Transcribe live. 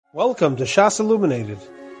Welcome to Shas Illuminated.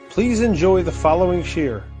 Please enjoy the following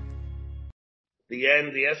shir. The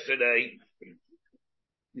end yesterday,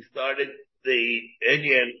 we started the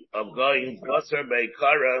Indian of going Basar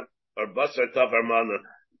Beikara or Basar Tavarmana.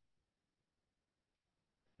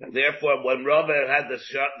 And therefore, when Rava had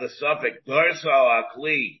the suffix Dorso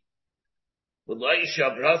Akli,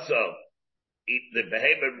 L'Laisha Braso, the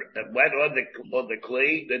behavior went on the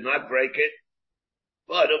Kli, did not break it,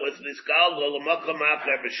 but it was Niskal L'Lamakam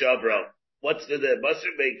Acher B'Shavro. What's the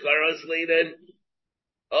Basar Beikara's lead-in?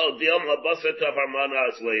 Oh, Dilma Basar Tavarmana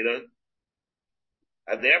is lead-in.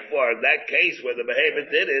 And therefore, in that case where the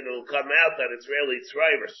behavior did it, it'll come out that it's really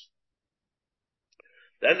tzrivers.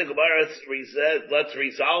 Then the Gemara says, let's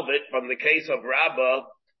resolve it from the case of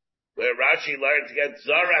Rabbah, where Rashi learns against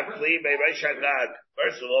Zara Kli Be Reish Hagag.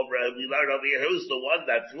 First of all, we learn over here who's the one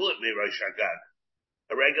that threw it Be Reish Hagag.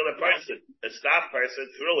 A regular person, a staff person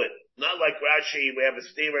threw it. Not like Rashi, we have a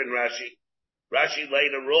steamer in Rashi. Rashi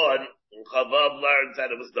later on, Chavav learns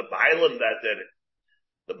that it was the Bailam that did it.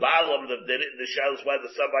 The Baalam that did it, and it shows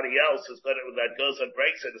whether somebody else is going to, that goes and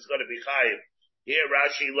breaks it, is going to be chayiv. Here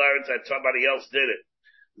Rashi learns that somebody else did it.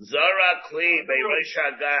 Zara Kli Be'Reish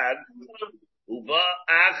Hagag, Uva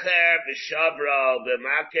Acher B'Shavra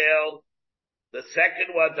B'Makel. The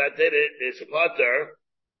second one that did it is Potter.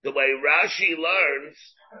 The way Rashi learns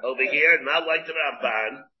over here, not like the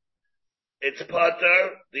Ramban, it's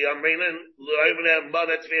Potter, the Amrinan, L'Oivnem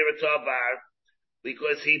Monet Viratovar,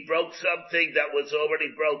 because he broke something that was already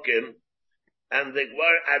broken, and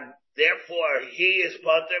therefore he is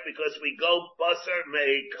Potter because we go Basar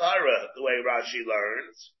Meikara, the way Rashi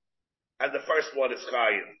learns, and the first one is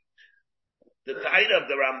Chayim. The title of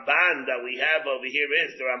the Ramban that we have over here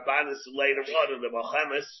is, the Ramban is later on in the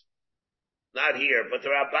Mochemes, not here, but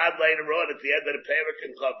the Ramban later on at the end of the Perek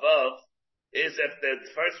in Chavav, is if the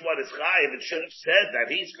first one is Chayim, it should have said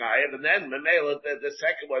that he's Chayim, and then the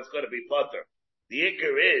second one's going to be Potter. The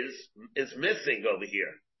Iker is missing over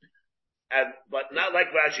here. But not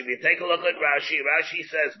like Rashi. If you take a look at Rashi, Rashi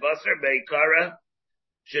says, Basar Beikara,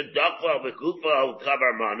 Shedakva Bekufa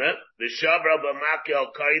Tavarmana, Vishabra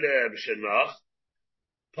B'Makel Kaida B'Shenach,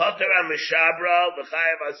 Potter Mishabra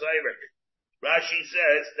B'Chayev Azayrik. Rashi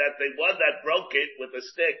says that the one that broke it with a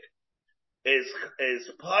stick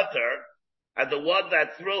is Potter, and the one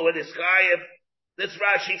that threw it is Chayev. This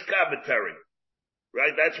Rashi's commentary.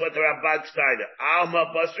 Right, that's what the Ramban's tied.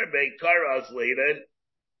 Alma Basar Beikara is leaded.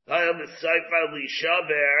 Hayam Seifa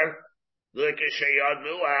Lishaber, Likashayad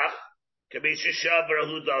Nuach, Kamisha Shaber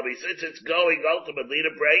Hudabi. Since it's going ultimately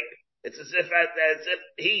to break, it's as if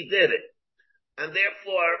he did it. And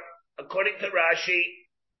therefore, according to Rashi,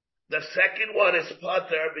 the second one is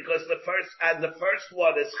Potter because the first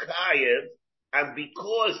one is Chayev, and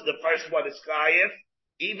because the first one is Chayev,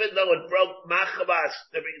 even though it broke Machbas,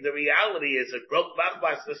 the reality is it broke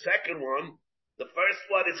Machbas, the second one, the first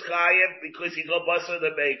one is Chayev because he go Basar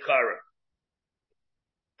the Beikara.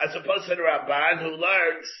 As opposed to the Ramban who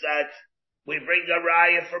learns that we bring a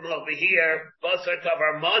raya from over here, Basar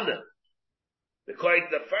Tavarmana. According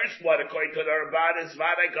to the first one, according to the Ramban, is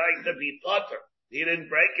Vada going to be Potter. He didn't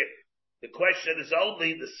break it. The question is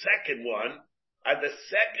only the second one, and the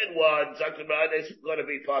second one, Zakirman, is going to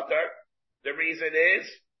be Potter. The reason is,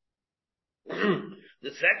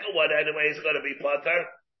 the second one anyway is going to be Potter.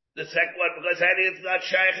 The second one, because it's not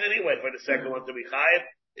shaykh anyway for the second one to be chayiv.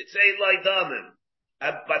 It's a Laidamim.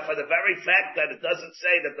 But for the very fact that it doesn't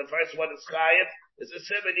say that the first one is chayiv, it's a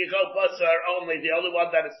simon you go Basar only. The only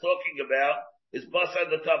one that it's talking about is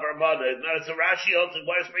Basar the Tavarmana. Now it's a Rashi also,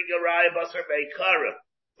 where's bring a Raya Basar Beikara?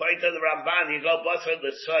 According to the Ramban, you go Basar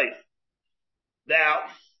the Seif. Now,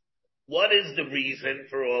 what is the reason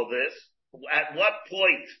for all this? At what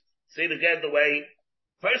point, see it again the way,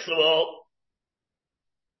 first of all,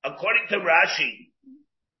 according to Rashi,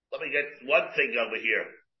 let me get one thing over here.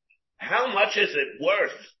 How much is it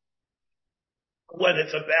worth when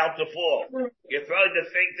it's about to fall? You're throwing the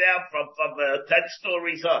thing down from 10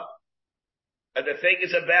 stories up. And the thing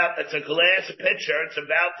is it's a glass pitcher, it's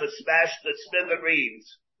about to smash the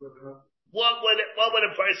smithereens. What would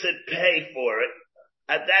a person pay for it?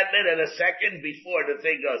 At that minute, a second before the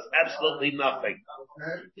thing goes, absolutely nothing.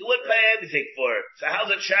 You wouldn't pay anything for it. So how's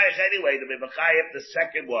it shaykh anyway to be Mechayev the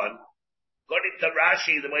second one? According to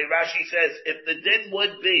Rashi, the way Rashi says, if the din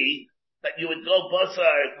would be that you would go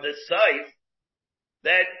Basar the Saif,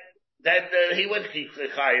 then he wouldn't be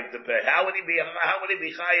Chayev to pay. How would he be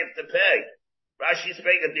Chayev to pay? Rashi's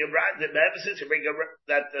making the emphasis to bring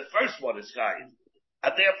that the first one is Chayev.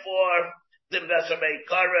 And therefore, the Basar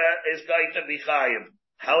Beikara is going to be Chayev.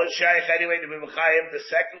 How is shaykh anyway to be Mechayev the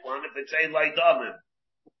second one if it's a Laidamim?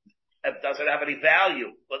 it doesn't have any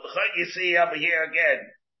value. But you see over here again,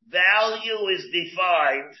 value is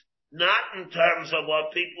defined not in terms of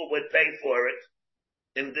what people would pay for it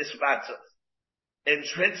in this matzah.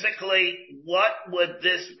 Intrinsically, what would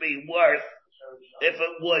this be worth if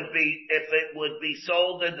it would be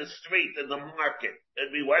sold in the street, in the market?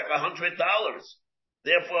 It'd be worth $100.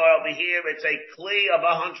 Therefore, over here, it's a kli of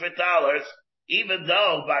 $100, even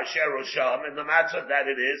though Basher Sham, in the matzah that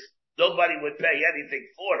it is, nobody would pay anything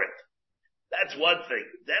for it. That's one thing.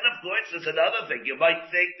 Then, of course, there's another thing. You might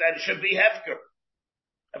think that it should be hefker.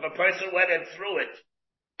 If a person went and threw it,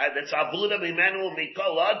 and it's avuda mimenu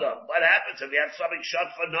mikol adam, what happens if you have something shut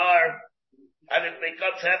for nar, and it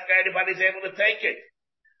becomes hefker, anybody's able to take it?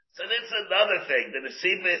 So this is another thing. The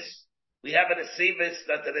nesivis, we have a nesivis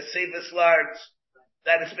that the nesivis learns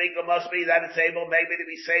that a speaker must be that it's able maybe to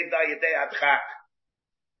be saved on Yedei Adchak.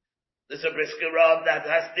 There's a brisker Rav that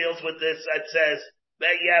deals with this that says,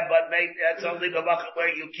 but maybe that's only the makom where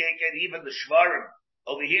you can't get even the shvarim.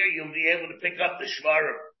 Over here, you'll be able to pick up the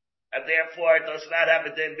shvarim, and therefore it does not have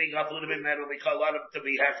a din being up a little bit metal. We call them to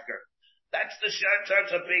be hefker. That's the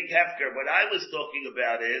terms of being hefker. What I was talking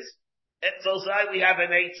about is, it's also we have an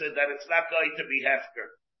answer that it's not going to be hefker.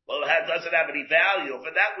 Well, it doesn't have any value. For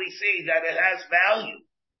that, we see that it has value.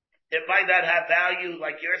 It might not have value,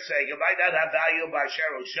 like you're saying. It might not have value by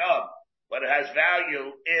Sheru Sham, but it has value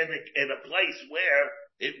in a place where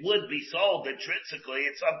it would be sold intrinsically.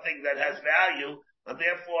 It's something that has value. And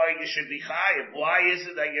therefore, you should be chayiv. Why is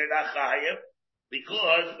it that you're not chayiv?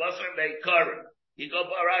 Because basar meikarim. You go,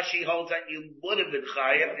 Rashi holds that you would have been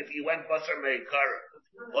chayiv if you went basar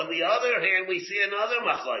meikarim. On the other hand, we see another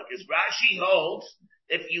machlokes. Rashi holds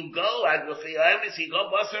if you go and with the emes, you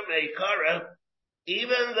go basar meikarim,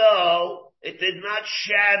 even though it did not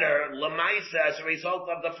shatter lamaisa as a result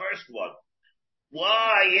of the first one.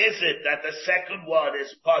 Why is it that the second one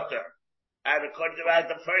is potter? And according to that,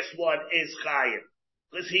 the first one is chayiv.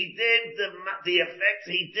 Because he did the effects,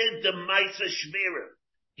 he did the Maisa Shmira.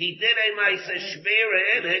 He did a Maisa Shmira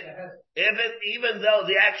in it, even though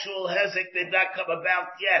the actual Hezek did not come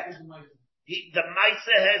about yet. The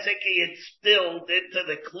Maisa Hezek he instilled into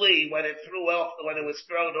the Kli when it was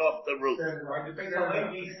thrown off the roof.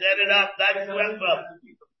 He set it up, that's what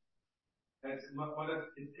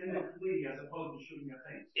it's in the Kli as opposed to shooting a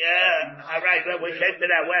thing. Yeah, alright, well, we came to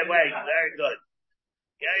that. Wait, very good.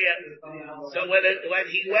 Yeah. So when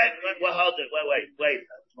he went, well, hold it. Wait.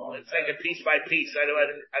 Let's take it piece by piece. I don't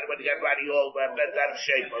want to get everybody all bent out of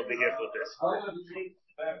shape over here for this.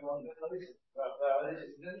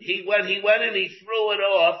 When he went and he threw it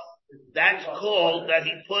off, that's called that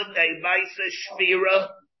he put a Maisa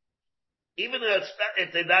Shvira, even though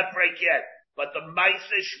it did not break yet, but the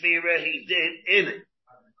Maisa Shvira he did in it.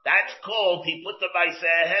 That's called he put the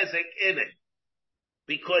Maisa Hezek in it.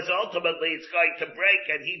 Because ultimately it's going to break,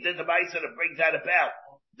 and he did the Maisa to bring that about.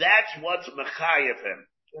 That's what's mechayev him.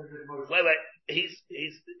 Wait, he's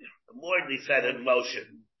more than he said in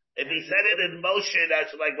motion. If he said it in motion,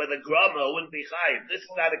 that's like with a grama, it wouldn't be chayev. This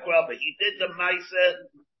is not a grama. He did the Maisa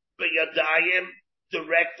b'yadayim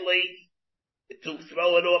directly to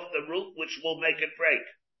throw it off the roof, which will make it break.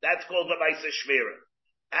 That's called the Maisa Shmira.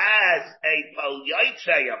 As a pal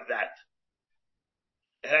yaitse of that,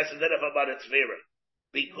 it has a bit of a Shmira.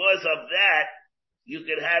 Because of that, you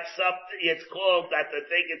can have something, it's called that the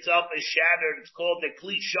thing itself is shattered, it's called the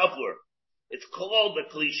Kli Shavur. It's called the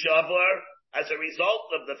Kli Shavur as a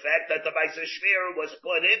result of the fact that the Maisa Shmira was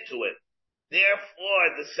put into it.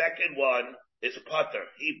 Therefore, the second one is Potter.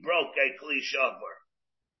 He broke a Kli Shavur.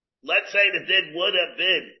 Let's say the din would have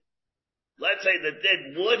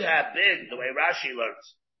been, the way Rashi learns,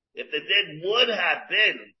 if the din would have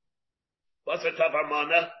been, Basar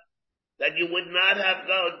Tavarmana, that you would not have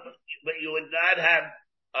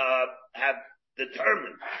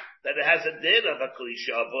determined that it has a din of a Kli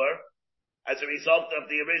Shavur as a result of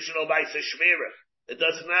the original Maisa Shmira. It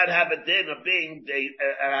does not have a din of having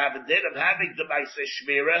the Maisa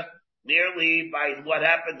Shmira merely by what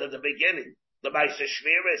happened at the beginning. The Maisa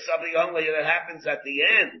Shmira is something only that happens at the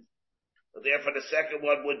end. So therefore, the second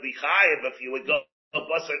one would be chayiv if you would go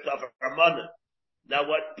Basar Tavarmana. Now,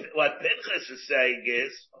 what Pinchas is saying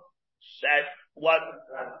is that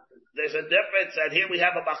there's a difference, and here we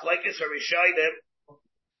have a machlekes or Rishonim.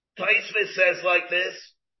 Tosfos says like this: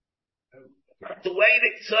 the way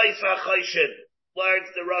the Tzais HaChoshen learns,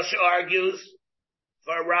 the Rosh argues.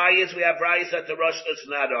 For Rayas, we have Rayas that the Rosh does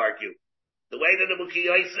not argue. The way that the Mukhi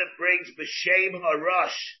Yosef brings B'Shem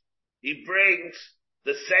HaRosh, he brings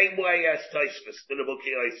the same way as Tosfos to the Mukhi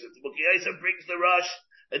Yosef. The Mukhi Yosef brings the Rosh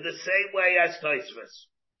in the same way as Tosfos.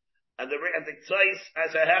 And the Tzais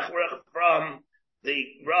as a hechrach from the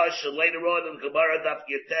Rosh, and later on in Gemara Daf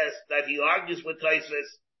Yates, that he argues with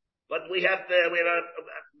Taisus, but we have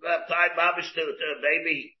time, Babish,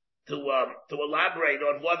 to elaborate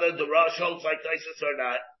on whether the Rosh holds like Taisus or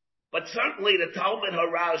not. But certainly the Talmud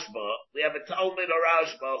Harashba, we have a Talmud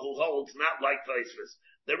Harashba who holds not like Taisus.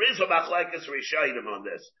 There is a Machlekes Rishayim on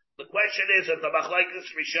this. The question is if the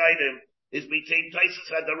Machlekes Rishayim is between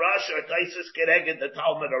Taisus and the Rosh or Taisus Kereged the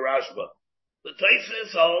Talmud Harashba. The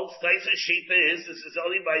Taisus holds, Taisus Shita is, this is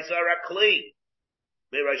only by Zarak Kli,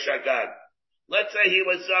 Mirash Agag. Let's say he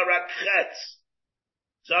was Zarak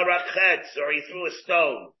Chetz, or he threw a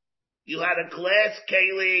stone. You had a glass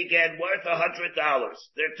keli again worth $100.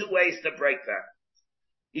 There are two ways to break that.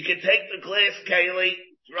 You can take the glass keli,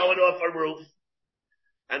 throw it off a roof,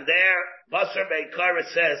 and there, Basar Meikara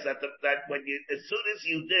says that when you, as soon as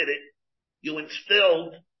you did it, you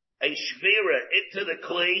instilled a shvira into the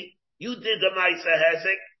kli, you did the Maisa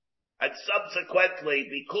Hezek, and subsequently,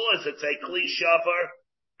 because it's a kli shavar,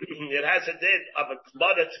 it has a din of a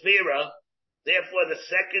kmada tfira. Therefore, the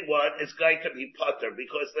second one is going to be putter,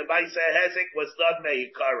 because the Maisa Hezek was done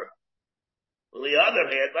meikara. On the other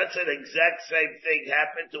hand, let's say the exact same thing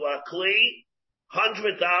happened to a kli,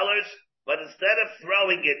 $100, but instead of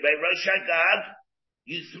throwing it by Rosh Hagag,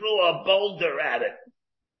 you threw a boulder at it.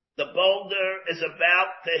 The boulder is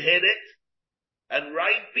about to hit it, and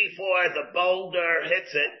right before the boulder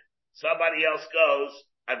hits it, somebody else goes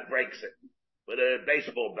and breaks it with a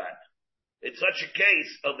baseball bat. In such a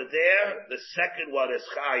case, over there, the second one is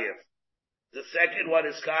chayiv. The second one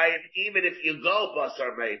is chayiv, even if you go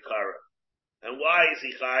basar meikara. And why is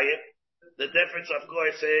he chayiv? The difference, of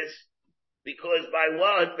course, is because by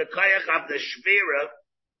one, the kayach of the shvira,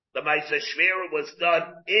 the Maisa shvira was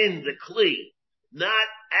done in the kli, not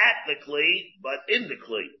at the kli, but in the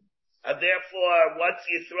kli. And therefore, once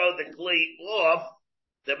you throw the kli off,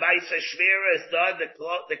 the Maisa shvira is done,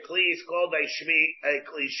 the kli is called a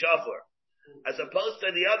kli shafar. As opposed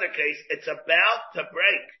to the other case, it's about to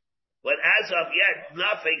break. But as of yet,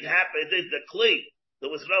 nothing happened in the kli. There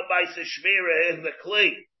was no Maisa shvira in the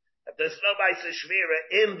kli. If there's no Maisa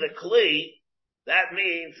shvira in the kli, that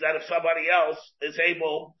means that if somebody else is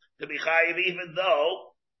able to be chayiv, even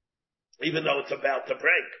though it's about to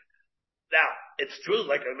break. Now, it's true,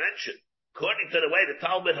 like I mentioned, according to the way the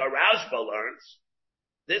Talmud Harashba learns,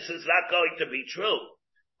 this is not going to be true.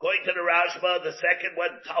 According to the Rashba, the second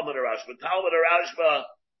one, Talmud Harashba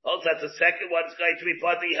holds that the second one is going to be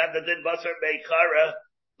Pati Hadadin Basar Meikara,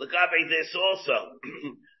 Lagabe this also.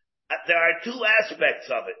 There are two aspects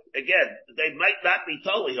of it. Again, they might not be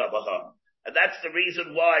totally Habaha. And that's the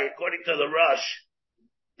reason why, according to the Rush,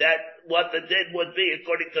 that what the din would be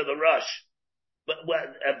according to the Rush. But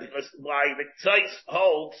because why the Tzais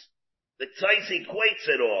holds, the Tzais equates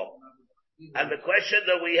it all. And the question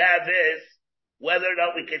that we have is, whether or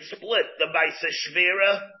not we can split the Maisa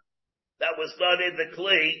Shvira that was done in the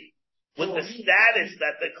Kli with the status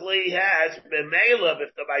that the Kli has, B'meilav, if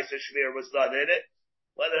the Maisa Shvira was done in it,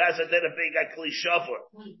 whether it has a din of being a Kli Shavar.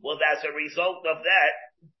 Well, as a result of that,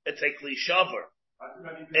 it's a Kli Shavar.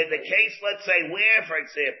 In the case, let's say, where, for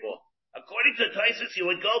example, according to Taisus, you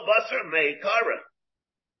would go Basar Meikara.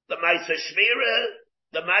 The Maisa Shvira,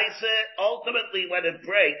 the Maisa, ultimately when it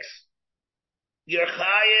breaks, you're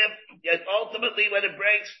chayiv, yet ultimately when it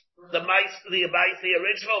breaks, the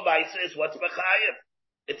original mice is what's mechayiv.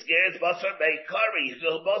 It's gears basar meikara, you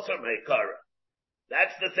feel basar meikara.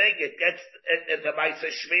 That's the thing, the mice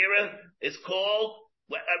shvira is called,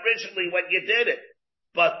 originally when you did it.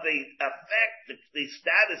 But the effect, the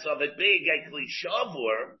status of it being a kli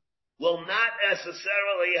shavur will not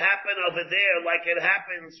necessarily happen over there like it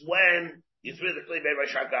happens when you threw the kli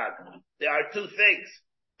Rosh Hagag. There are two things.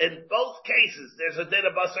 In both cases, there's a din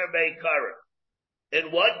of basar meikara. In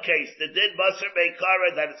one case, the din basar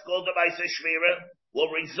meikara that is called the Maisa Shvira will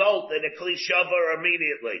result in a kli shavar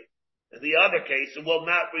immediately. In the other case, it will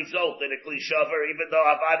not result in a kli shavar, even though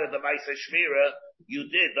avada the Maisa Shvira you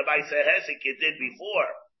did, the Maisa Hezek you did before.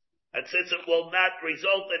 And since it will not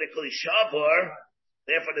result in a kli shavar,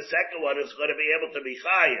 therefore the second one is going to be able to be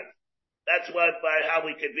chayiv. That's by how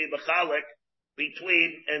we could be mechalik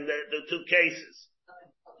between the two cases.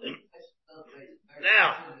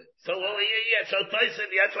 Now, so Taisus,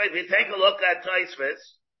 that's why if you take a look at Taisus,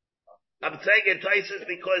 I'm saying it Taisus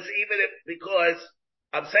because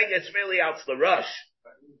I'm saying it's really out the rush.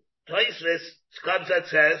 Taisus comes and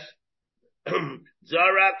says,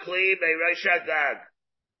 Zorak kli Rosh Hagag,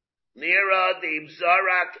 Nira dim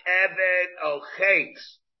Zorak even o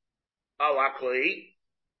chais al akli.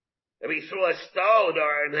 If he threw a stone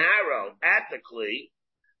or an arrow at the kli,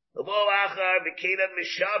 and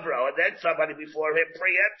then somebody before him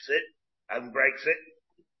preempts it, and breaks it.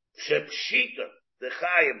 Shepshita, the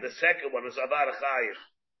chayiv, the second one is about a chayiv.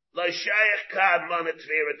 Lo shayach kan mana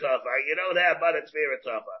tvira tova. You don't have mana tvira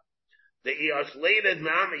tova. The iosleted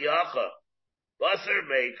nam yacha basar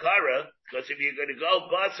meikara, because if you're going to go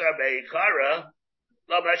basar meikara,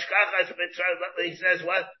 lo mashkachas mitzvah. He says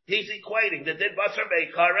what? He's equating the din basar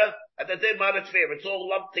meikara and the din mana tvira. It's all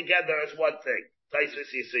lumped together as one thing.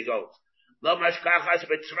 Taisus Yisigo. Lo mashkachas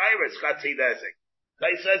mitzvah chatzinezik.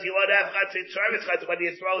 He says you want to have chatzinezik when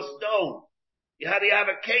you throw a stone. How do you have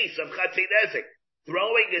a case of chatzinezik?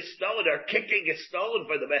 Throwing a stone or kicking a stone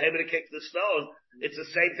for the behemoth to kick the stone, it's the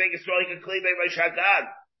same thing as throwing a kli Rosh Hagag.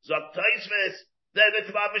 Zok Taisvis, then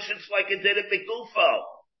it's mamish, it's like it did at Begufo.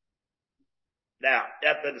 Now, you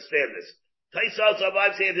have to understand this. Tais also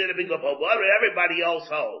obviously it did at Begufo. What did everybody else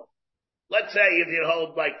hold? Let's say if you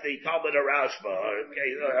hold like the Talmud or Rashba,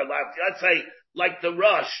 or let's say like the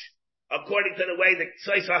Rush, according to the way the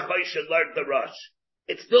Tzais HaChosh learned the Rush.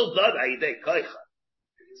 It's still done, Ayidei Koicha.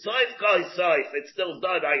 Soif koi soif, it's still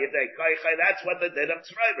done, Ayadei Koicha, that's what the din of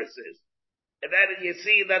Tzrayvus is. And then you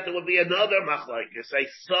see that there will be another machlokes, a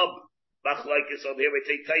sub-machlokes over here, we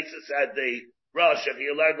take Taisus and the Rosh, if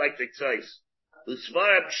you learn like the Tzais.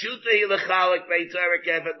 L'svar pshuta hi l'chalik beitarek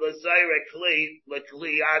evet l'zayre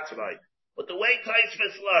kli atzmai. But the way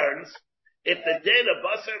Taisus learns, if the din of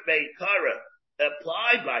Basar Beikara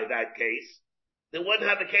applied by that case, they wouldn't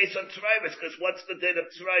have a case on Tzrayvus, because what's the din of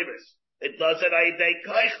Tzrayvus? It does it Ayidei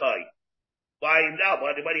Koichai. Why no?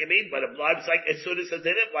 What do you mean? But it's like as soon as it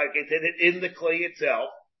did it, like it did it in the Kli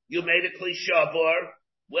itself, you made a Kli Shabor,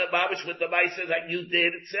 with the Maisa that you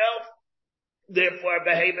did itself. Therefore,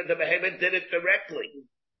 the behemoth did it directly.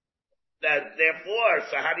 Therefore,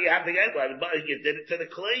 so how do you have the end one? You did it to the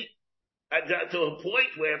Kli. And to a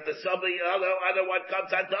point where if the somebody other one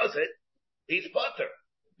comes and does it, he's butter.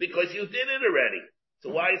 Because you did it already. So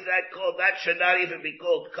why is that called? That should not even be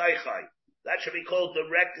called kaichai. That should be called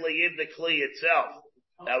directly in the kli itself.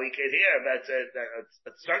 Now we can hear that's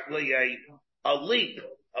certainly a leap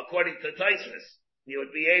according to Taisus. You'd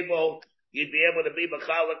be able to be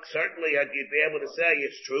machalik certainly, and you'd be able to say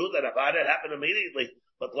it's true that about it happened immediately.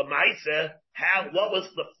 But lemaisa, what was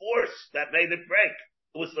the force that made it break?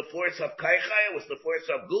 It was the force of kaichai. It was the force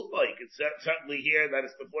of gupa. You can certainly hear that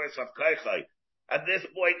it's the force of kaichai. At this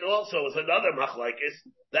point also is another machlokes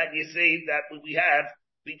that you see that we have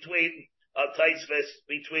between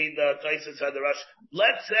between the Taisus and the Rosh.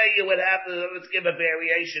 Let's say you would have let's give a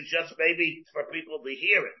variation just maybe for people to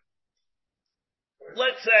hear it.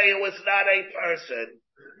 Let's say it was not a person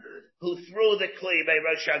who threw the kli by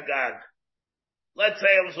Rosh Hagag. Let's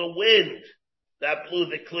say it was a wind that blew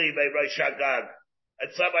the kli by Rosh Hagag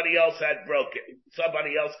and somebody else had broken it.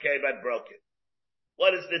 Somebody else came and broke it.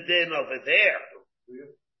 What is the din over there?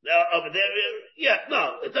 Now, over there,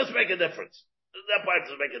 it doesn't make a difference. That part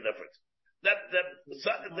doesn't make a difference.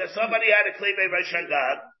 Somebody had a kli by Rosh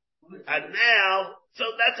Hagag, and now, so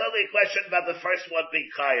that's only a question about the first one being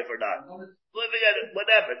chayiv or not. Living at it,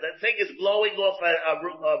 whatever. The thing is blowing off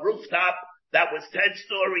a rooftop that was 10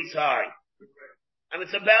 stories high. And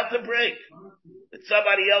it's about to break. And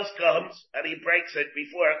somebody else comes, and he breaks it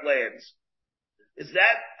before it lands.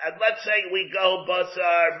 And let's say we go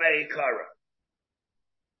basar meikara.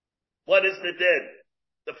 What is the din?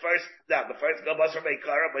 The first go basar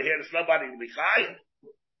meikara, but here there's nobody to be chayiv.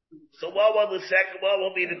 So what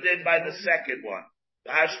will be the din by the second one?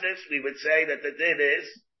 Ashnis, we would say that the din is,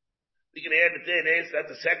 we can hear the din is that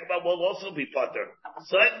the second one will also be potter.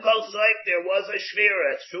 Soif kol soif, there was a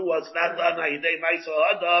shvira. It's true, was not done Ayidei Maisa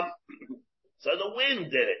Adam. So the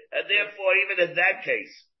wind did it. And therefore, even in that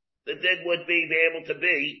case, the din would be able to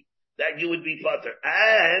be that you would be potter.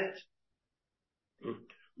 And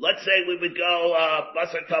let's say we would go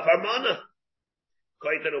basar tavarmana.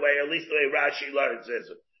 According to the way, at least the way Rashi learns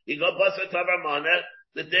is, you go basar tavarmana,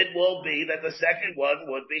 the din will be that the second one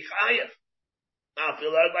would be chayiv. Now, if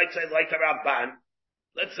you learn, like the Ramban,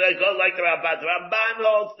 let's say go like the Ramban. The Ramban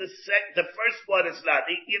holds the first one is not.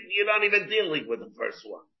 You're not even dealing with the first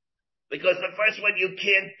one. Because the first one you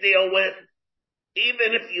can't deal with.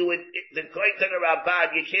 Even if you would, according to the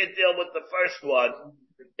Ramban, you can't deal with the first one.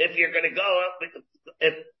 If you're going to go,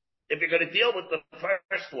 if you're going to deal with the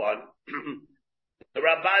first one, the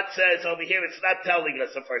Ramban says over here, it's not telling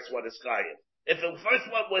us the first one is chayiv. If the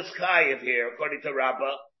first one was chayiv here, according to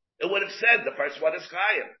Rabbah, it would have said the first one is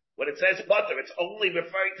chayiv. When it says butter, it's only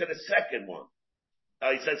referring to the second one.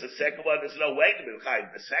 He says the second one, there's no way to be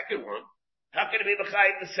chayiv. The second one, how can it be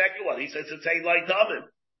chayiv the second one? He says it's a loy damim.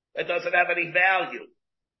 It doesn't have any value.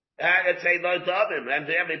 It's a loy damim, and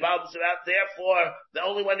therefore, the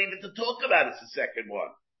only one even to talk about is the second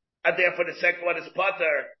one. And therefore the second one is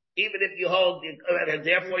butter, Even if you hold, and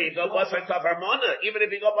therefore you go basar tavar mana. Even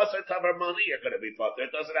if you go basar tavar mana, you're going to be potter.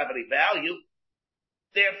 It doesn't have any value.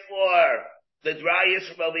 Therefore, the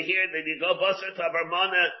dryest from over here, then you go basar tavar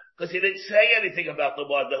mana, because he didn't say anything about the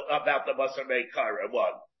one, about the basar meikara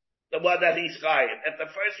one. The one that he's chayiv. If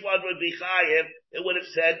the first one would be chayiv, it would have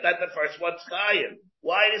said that the first one's chayiv.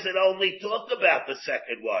 Why does it only talk about the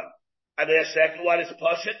second one? And the second one is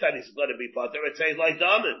pashut, and he's going to be potter. It says like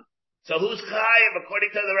damin. So who's chayiv according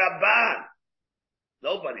to the Ramban?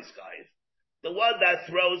 Nobody's chayiv. The one that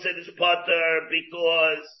throws it is potter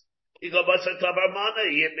because he go basar tavar mana,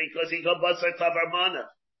 because he go basar tavar mana.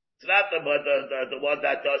 It's not the one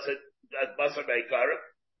that does it, that basar meikara.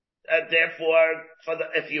 And therefore,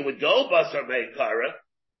 if you would go basar meikara,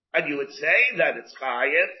 and you would say that it's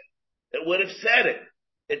chayiv, it would have said it.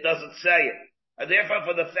 It doesn't say it. And therefore,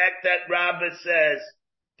 for the fact that Rabbah says,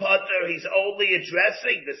 potter, he's only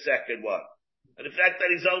addressing the second one. And the fact that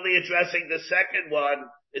he's only addressing the second one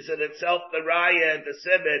is in itself the raya and the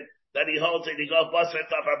simon that he holds it. He goes basar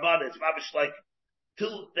tavar mana. It's mamish like the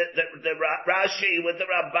Rashi with the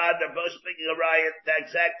Ramban, they're both speaking a raya, the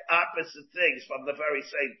exact opposite things from the very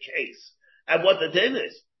same case. And what the din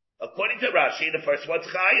is, according to Rashi, the first one's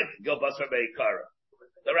chayiv, go basar meikara.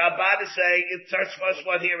 The Ramban is saying, the first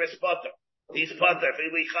one here is potter. He's potter. If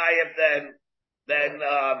we chayiv, then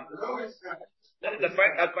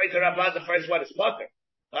according to Ramban, the first one is potter.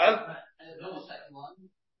 Huh?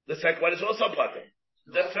 The second one is also potter.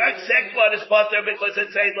 The second one is potter because it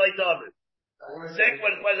says like David. The second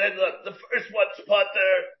one, the first one's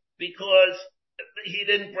potter because he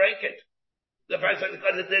didn't break it. The first one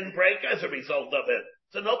because it didn't break as a result of it.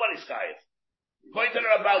 So nobody's chayiv. According to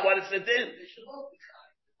Ramban, what is the din?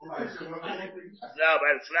 No, but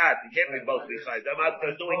it's not. You can't be both besides.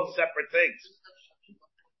 They're doing separate things.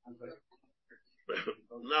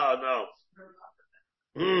 No.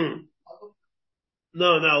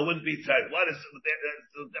 No, it wouldn't be tight. What is it's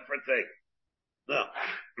a different thing? No.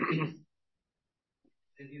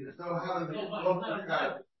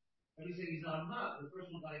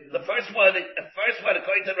 The first one,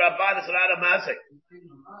 according to the Ramban, is not a mazik.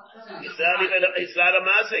 It's not a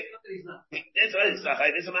mazik. It's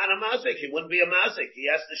not a mazik. He wouldn't be a mazik. He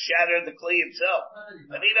has to shatter the kli himself.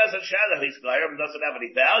 And he doesn't shatter his kli, doesn't have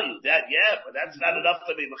any value. But that's not enough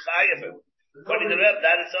to be mechayev him. According to Reb,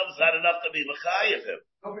 that itself is not enough to be mechayev him.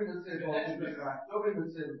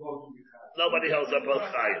 Nobody holds up both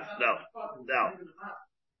chayev. No.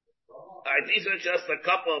 Alright, these are just a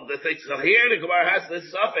couple of the things. So here the Gemara has this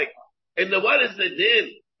suffix. In the what is the din?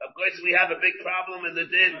 Of course we have a big problem in the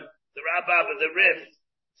din. The Rabbah and the Rif.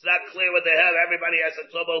 It's not clear what they have. Everybody has a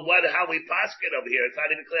trouble how we paskin over here. It's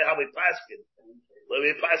not even clear how we paskin. When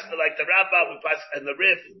we paskin like the Rabbah, we paskin and the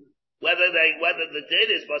Rif. Whether the din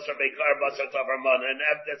is basar meikar, basar tavar mana, and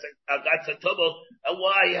that's a trouble. And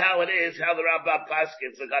how it is, how the Rabbah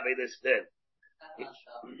paskins are having this din.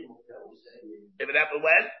 If it happened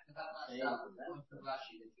when?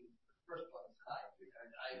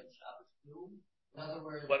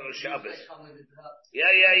 What was Shabbos?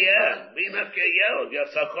 Yeah.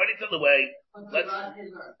 So according to the way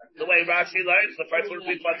Rashi learns, the first one would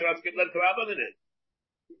be Pater Askiblan Karabban in it.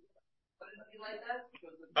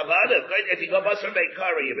 If you go Basar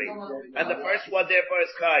Meikara, you mean. And the first one therefore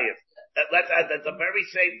is Chayiv. At the very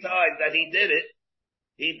same time that he did it,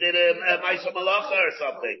 he did a Maisa Malacha or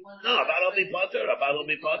something. No, Abad will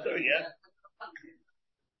be Potter, yeah.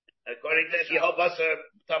 According to Yehovah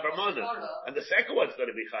Tavar Mana. And the second one's going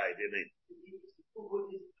to be Chayiv, you mean?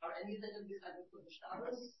 Are any of them going to be Chayiv for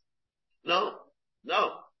Shabbos? No.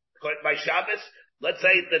 By Shabbos, let's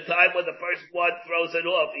say the time when the first one throws it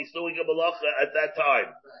off, he's doing a Malacha at that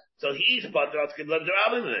time. So he's Potter,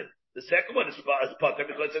 the second one is Potter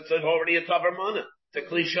because it's already a Tavar Mana. It's a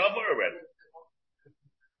Kli Shavar already.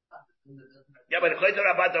 Yeah, but according to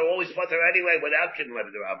Rabbah, they're always Potter anyway without Kinlan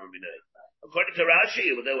and Rabbah Minay. According to Rashi,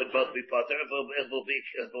 they would both be Potter. It will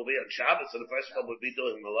be on Shabbos, so the first one would be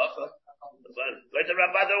doing Malacha. According to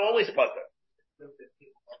Rabbah, they're always Potter.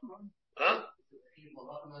 Huh?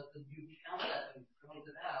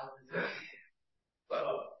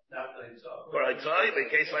 For a time, in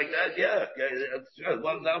case like that, yeah.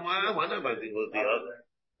 One of my things will be other.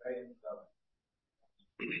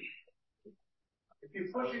 If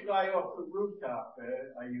you push a guy off the rooftop,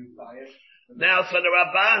 are you biased? Now, for the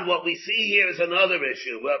Ramban, what we see here is another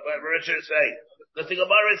issue. What Richard say, the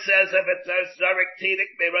Gemara says if it's Zarek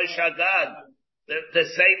Tinik Merosh Hagag, the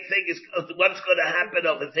same thing is what's going to happen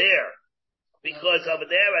over there, because over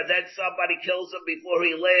there, and then somebody kills him before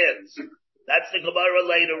he lands. That's the Gemara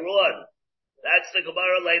later on. That's the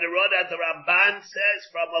Gemara later on, and the Ramban says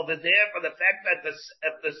from over there, for the fact that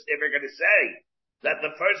if we're going to say that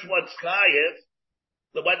the first one's chayiv,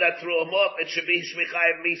 the one that threw him off, it should be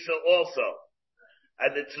shmichayiv misa also,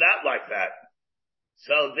 and it's not like that.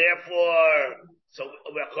 So therefore,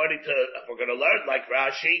 according to, if we're going to learn like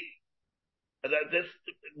Rashi,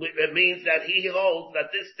 it means that he holds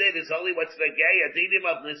that this din is only what's negeya dinim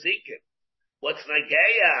of nezikin. What's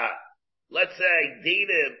negeya, let's say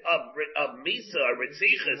dinim of misa or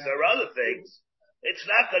ritzichas or other things, it's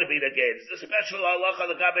not going to be negeya. It's a special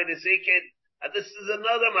halacha l'gabe nezikin, and this is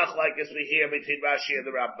another machlokes we hear between Rashi and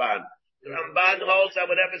the Ramban. The Ramban holds that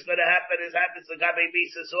whatever's going to happen happens l'gabe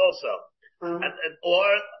misas also, or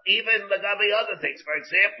even l'gabe other things. For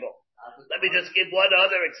example, let me just give one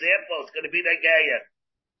other example. It's going to be negeya.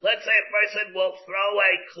 Let's say a person will throw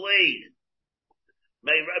a kli.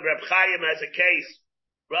 Reb Chaim has a case.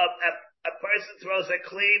 A person throws a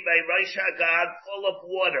kli, Reish Hagad, full of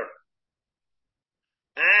water.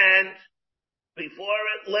 And before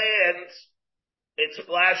it lands, it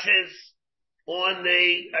splashes on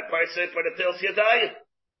a person for the Tils Yadayim.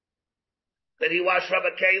 Did he wash Rabbi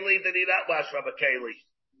Keli? Did he not wash Rabbi Keli?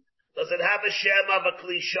 Does it have a shem of a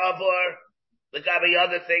kli shavor? The gabi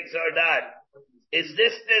other things or not? Is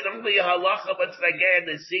this din only a halacha what's again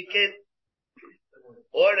the zikin?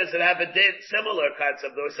 Or does it have a din similar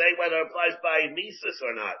concept? Or say whether it applies by mises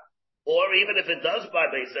or not? Or even if it does by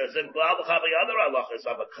mises, then gabi other halachas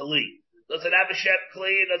of a kli. Does it have a shem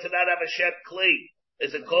kli? Does it not have a shem kli?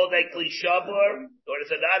 Is it called a kli shavor? Or does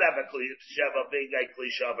it not have a kli shavor being a kli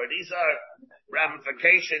shavor? These are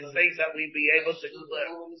ramifications, things that we'd be able to clear.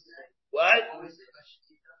 What?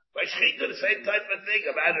 By shechita, the same type of thing.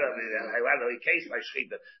 I don't know, a case by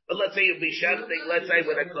shechita. But let's say you'll be shechting, let's say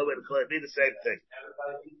with a kli, it'd be the same thing.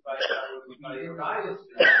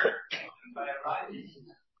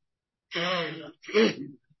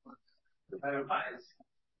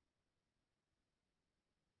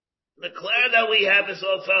 The clear that we have is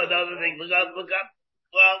also another thing.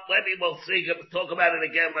 Well, maybe we'll see, talk about it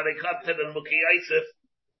again when they come to the Muki Yosef,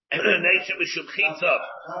 nation with Shubchitza.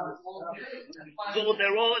 So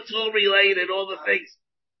it's all related, all the things.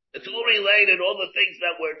 It's all related, all the things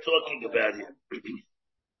that we're talking about here.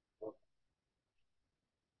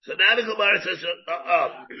 So now the Gemara says,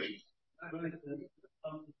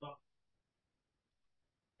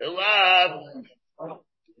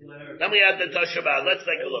 then we have the Tashaba. Let's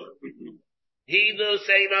take a look. He do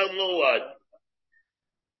say no muad.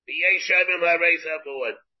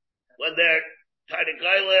 When they're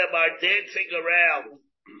Tarnagailim are dancing around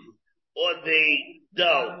on the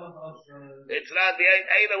dough, it's not the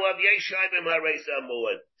Eino of Yeshaimim Haresa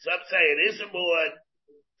muad. Some say it is a muad,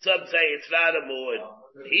 some say it's not a muad.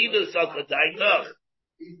 Hidus al-Kataitach.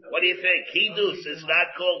 What do you think? Hidus is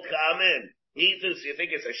not called common. Hidus, you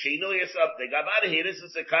think it's a shinui or something? I'm out of here, this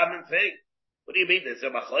is a common thing. What do you mean? There's a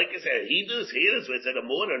machlokes here. Hidus, is it a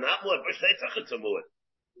muad or not muad? It's a muad.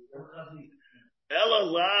 Ella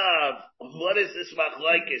love, what is this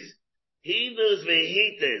machlokes? Hidus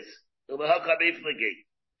vehitis. The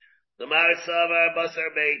Marasava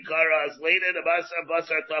Basar Beikara is later, the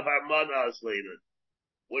Basar Tavar Mana is later.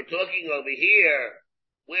 We're talking over here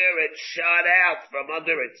where it shot out from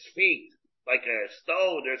under its feet, like a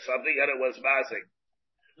stone or something, and it was basing.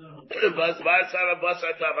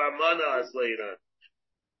 Basar Tavar Mana is later.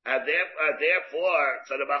 And therefore,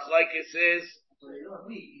 so the machlokes is,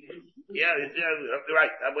 yeah,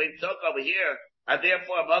 right. And we talk over here, and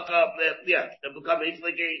therefore, it becomes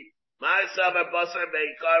easily Ma'asav Basar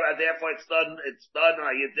Beikar, and therefore it's done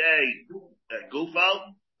on Yedei Gufo.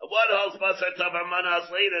 And one holds Basar Tavar Manas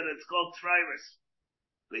later, and it's called Triris.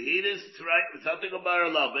 Behitis Triris, something about our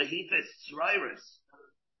love. Behitis Triris.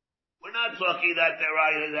 We're not talking that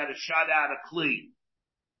that is shot out of Kli.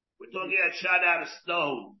 We're talking that shot out of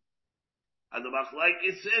stone. And the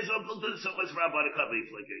machlokes says, someone's rabbi to come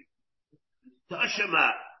flicking.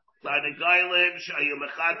 Tashema, Tarnagailim, Shayu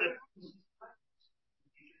Mechatim.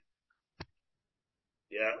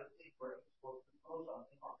 Yeah.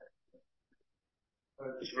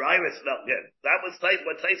 Shrivis, no, yeah. That was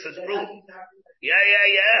what Taisa's proof.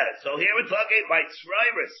 Yeah. So here we're talking by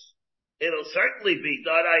Shrivis. It'll certainly be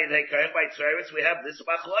done by Shrivis. We have this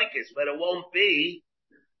machlokes, but it won't be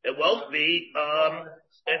Negeya.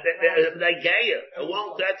 It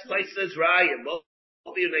won't, that's Taisa's Raya. It won't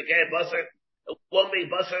be Negeya Basar. It won't be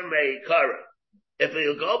Basar Meikara. If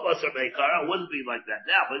it'll go Basar Meikara, it wouldn't be like that.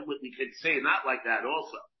 Now, but we could say not like that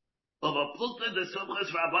also. This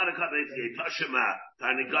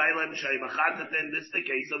is the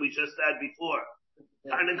case that we just had before.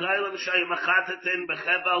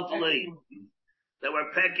 They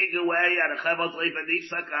were pecking away at a chevel tli,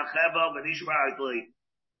 v'nifsak ha-chevel, v'nishbar ha-tli.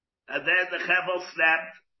 And then the chevel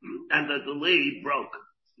snapped, and the tli broke.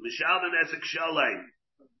 Mishal nezek shalei.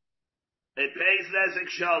 It pays nezek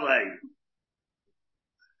shalei.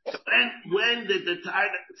 When did the tire,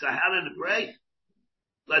 so how did it break?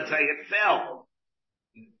 Let's say it fell.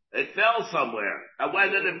 It fell somewhere. And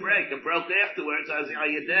when did it break? It broke afterwards as the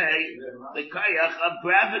kayak of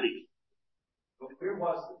gravity. Where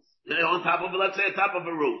was this? On top of, let's say, top of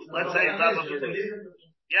a roof. Let's say top of a roof.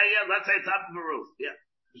 Yeah, let's say top of a roof. Yeah.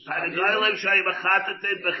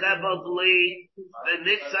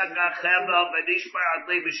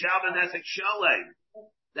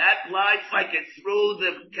 That glides like it threw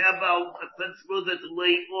the kevel, threw the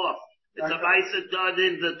tli off. It's a maisa done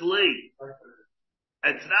in the tli.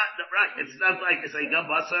 It's not, right, it's not like it's like a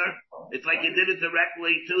basar. It's like you did it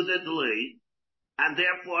directly to the tli. And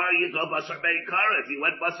therefore you go basar beikara. If you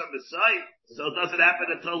went basar beside, so it doesn't happen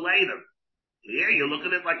until later. Here you look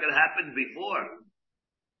at it like it happened before.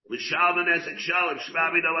 With Shalom and Esek Shalom,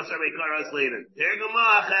 Shmabi no basar beikara is later.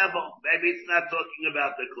 Maybe it's not talking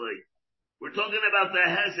about the kli. We're talking about the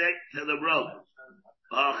hezek to the rope.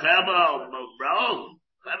 Oh, chevel, bro.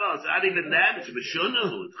 Chevel, it's not even that. It's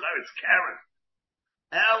mishunahu. It's Karen.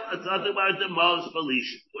 It's talking about the Mos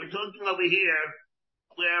Belisha. We're talking over here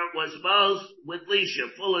where it was Mos with Lisha,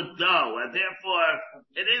 full of dough, and therefore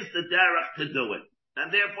it is the derech to do it.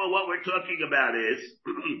 And therefore what we're talking about is,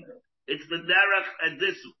 it's the derech in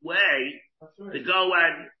this way to go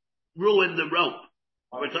and ruin the rope.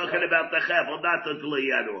 We're talking about the chevel, not the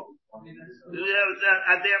tli at all. So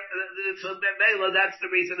that's the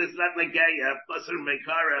reason it's not Legeya, Basar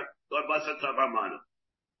Mekara, or Basar Tavarmana.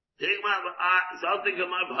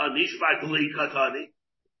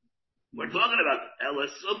 We're talking about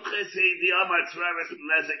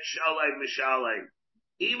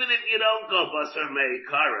even if you don't go Basar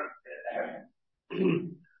Mekara,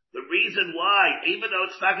 the reason why, even though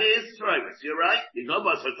it's not his Travis, you're right, you go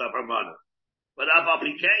Basar Tavarmana. But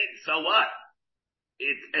so what?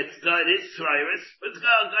 It's got its Travis, but it's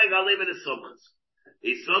got I'll leave it as Sumchas.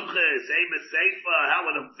 The Sumchas, aim a Seifa, how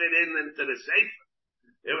would it fit into the Seifa?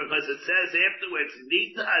 Because it says afterwards,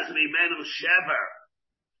 Nita as Mimenu Shever.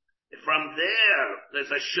 From there's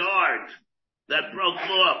a shard that broke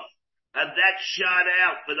off, and that shot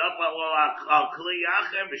out, but up al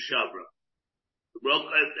Kliyacher Mishavra. Broke,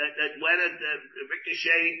 it went at the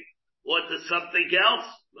ricochet onto something else.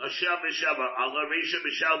 Hashem Mishavra. Al Harisha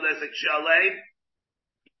Mishal Nezek Shalei.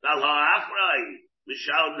 Al Ha'achrai.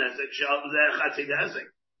 Mishal Nezek Shalei Chatzi Nezek.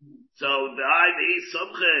 So the Ivy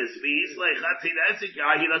Sumches, V'Yislei Chatzi Nezek,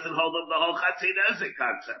 he doesn't hold up the whole Chatzi Nezek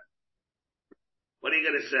concept. What are you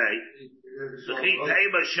going to say?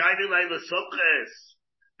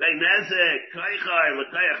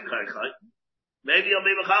 Maybe you'll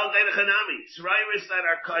be Mechal Chanami. Tzrayris that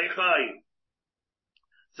are Kaychai.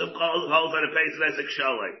 Some calls on a face Nezek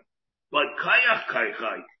Shalei. But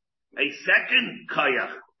Kaychai, a second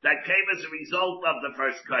Kayach that came as a result of the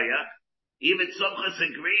first Kayach, even Sumchus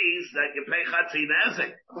agrees that you pay Chatzi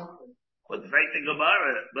Nezek. But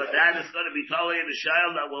that is going to be totally in the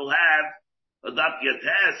Shail that will have adopt your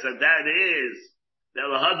test, and that is the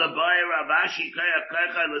lahada bayer Rabashi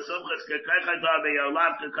kaycha lesumchas kaycha dami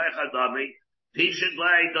olav kaycha dami. He should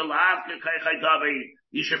lay the lav kaycha dami.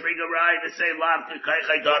 You should bring a ride to say lav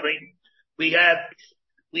kaycha dami. We have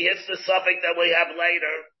the suffix that we have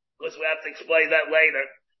later, because we have to explain that later.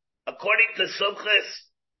 According to Sumchas,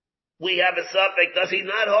 we have a suffix. Does he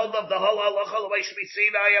not hold up the whole halacha the way should be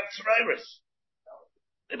seen? I have tzrayris.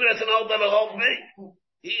 Maybe doesn't hold up the whole thing.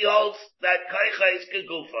 He holds that kaycha is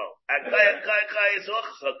kegufo, and kaycha is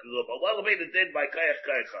ochsa kegufo. What will be the din by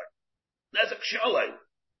kaycha? That's a ksholei.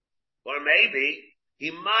 Or maybe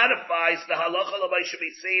he modifies the halacha l'may should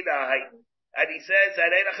be seen, and he says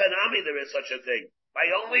that ain't a chanami there is such a thing.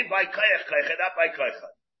 Only by kaycha, not by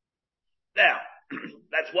kaycha. Now,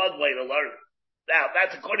 that's one way to learn. Now,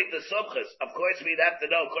 that's according to Sumchas. Of course, we'd have to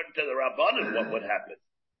know according to the Rabbanim what would happen.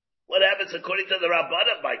 What happens according to the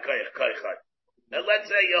Rabbanim by kaycha? And let's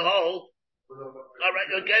say you hold,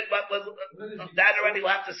 alright, again, but that already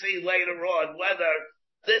we'll have to see later on whether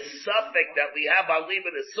this suffix that we have on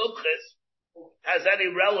leaving the Sumchis has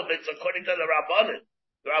any relevance according to the Rabbanim.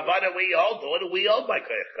 The Rabbanim we hold, what do we hold by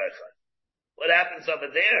Kayach? What happens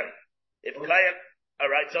over there? If Kayach,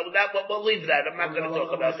 alright, so that, we'll leave that. I'm not going to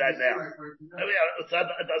talk about that now.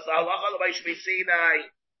 Does the halacha the way should be seen,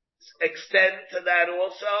 extend to that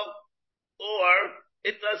also? Or,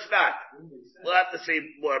 it does not. We'll have to see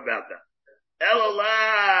more about that.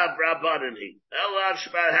 Elalav Rabbanani. Elalav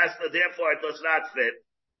Shabbat has to, therefore it does not fit.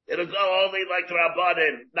 It'll go only like the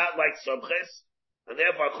Rabbanan, not like Sumchis. And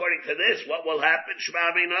therefore, according to this, what will happen?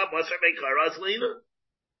 Shmamina, Basar Meikaras Lina.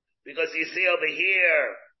 Because you see over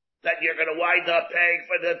here that you're going to wind up paying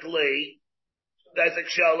for the Tli, Bezek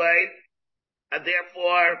Shalei, and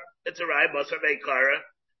therefore, it's a right, Basar Meikara.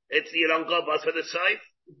 You don't go Basar the Saif.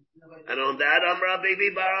 And on that, Rabbi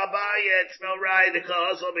Barabaya, it's no right, the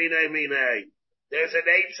cause will be Mine. There's an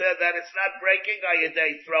answer that it's not breaking on your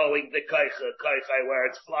day throwing the kaicha, where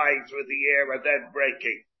it's flying through the air and then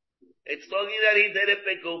breaking. It's looking that he did it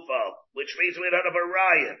begufo, which means we don't have a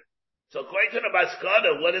riot. So according to the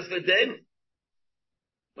Maskana, what is the din?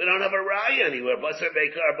 We don't have a riot anywhere. Basar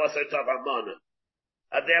Beikar, Basar Tavamana.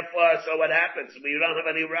 And therefore, so what happens? We don't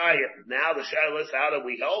have any riot. Now the shaila is, how do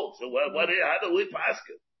we hold? So how do we pass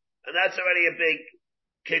it? And that's already a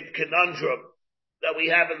big conundrum that we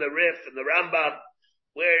have in the Rif and the Rambam,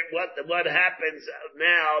 where what happens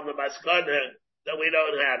now in the Maskana that we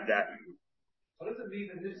don't have that. What does it mean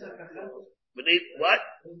in this What?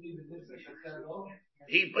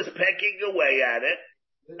 He was pecking away at it,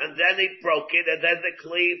 and then he broke it, and then the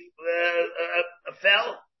cleave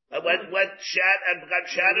fell, and got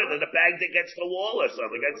shattered, and it banged against the wall or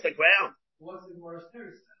something, against the ground. What's the worst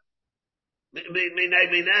news?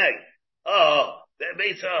 Minay. Oh, that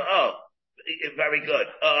means very good.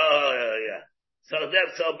 Yeah. So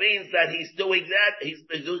it means that he's doing that. He's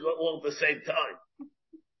doing it all at the same time.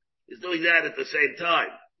 He's doing that at the same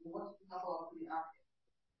time.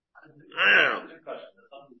 I don't know.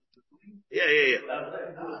 Yeah.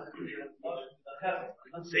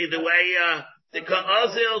 See the way the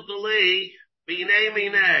ka'azil deli b'nei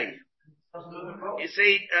minei. You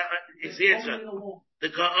see it's the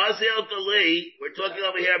ka'azil deli. We're talking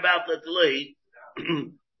over here about the deli.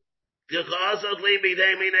 The ka'azil deli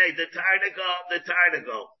b'nei minei. The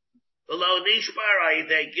tarnagal. The lo nishbar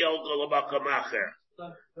ayidei gilgal b'kamacher.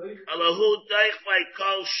 Alahu daich by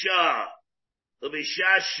kol shah. The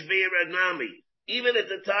b'shah shvira nami. Even at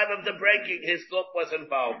the time of the breaking, his guf was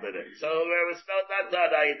involved in it. So there was not done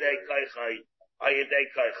ayidei kaichai. The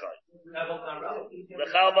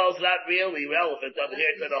chalval is not really relevant up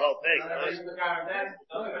here to the whole thing. Huh?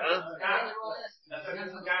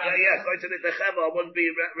 Yeah. According to the chalval, wouldn't be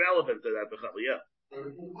relevant to that. Yeah.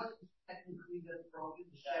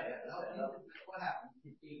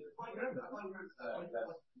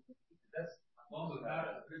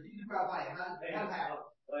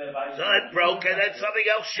 So it broke, and then something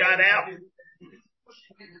else shot out.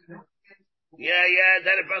 Yeah,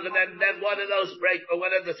 then it broke, and then one of those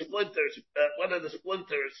one of the splinters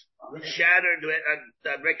shattered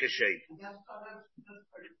and ricocheted.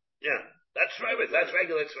 Yeah, that's Shreivus. That's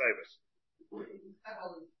regular Shreivus.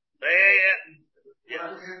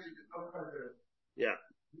 Yeah.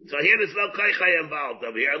 So here there's no kaichai involved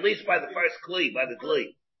over here, at least by the first kli, by the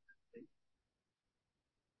kli.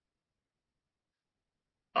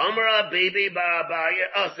 Amra bibi barabaya.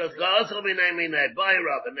 Oh, so God will be naming that by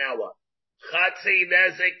Rabbi. Now what? Chatzi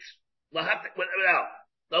nezik. We'll have to.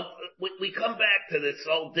 Now, we come back to this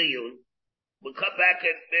whole deal. We come back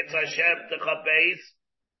at Mitz Hashem to Chabez,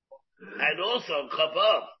 and also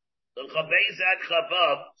Chavav. The Chabez and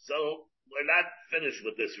Chavav. So we're not finished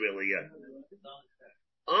with this really yet.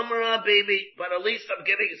 Amra bibi, but at least I'm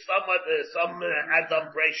giving some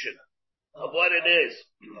adumbration of what it is.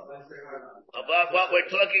 About what we're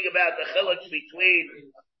talking about, the chiluk between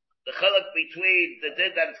the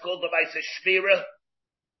din that it's called the Maisa Shvira.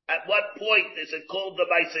 At what point is it called the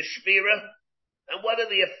Maisa Shvira? And what are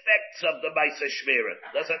the effects of the Maisa Shvira?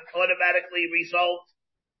 Does it automatically result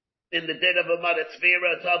in the din of a Madat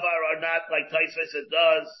Shvira, Tavar or not, like Taisvis it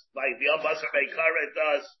does, like the Basar Meikara it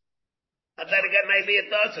does? And then again, maybe it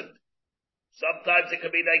doesn't. Sometimes it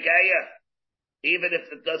could be Nagaya, even if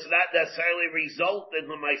it does not necessarily result in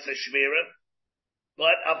the Maisa Shvira.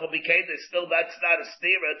 But Afal-Bikain is still, that's not a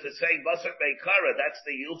stira to say Basar Meikara, that's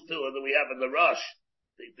the Yuftu that we have in the Rush.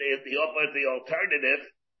 They offer the alternative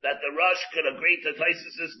that the Rush could agree to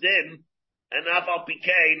Taisus's din, and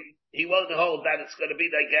Afal-Bikain, he won't hold that it's going to be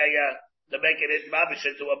Nagaya to make it Mabish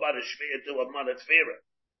into a Manat Sphira.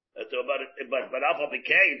 But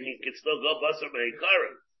Afal-Bikain, he can still go Basar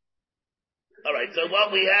Meikara. Alright, so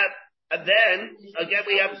what we have, and then, again,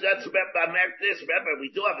 we have, remember,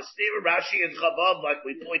 we do have a Stira Rashi and Chavav, like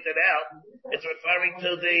we pointed out. It's referring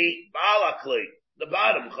to the Baalakli, the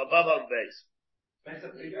bottom, Chavav on base. Yeah,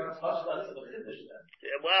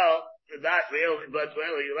 well, not really, but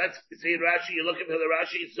really, let's see Rashi, you're looking for the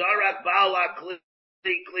Rashi, Zarak Baalakli,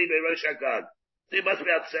 Kli Berosh Hagad. So you must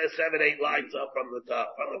be about 7-8 lines up from the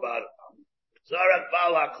top, from the bottom. Zarak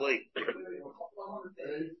Baalakli.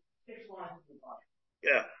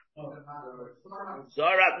 Yeah.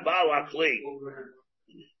 Zarak Baalakli.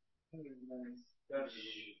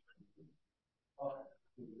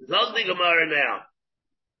 Zog the Gemara now.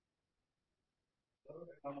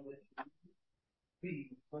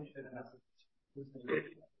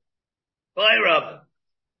 Bye, Rav.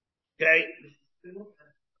 Okay.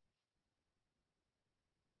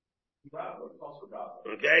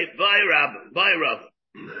 Okay. Bye, Rav. Bye, Rav.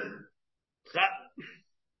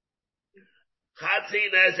 Chatzi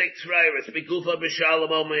Nezek Tzrayris, Bigufa B'Shalom,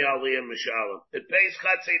 Omei Aliyah B'Shalom. It pays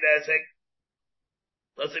Chatzi Nezek.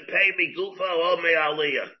 Does it pay Bigufa or Omei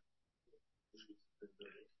Aliyah?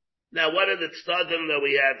 Now, what are the tzadim that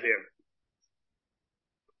we have here?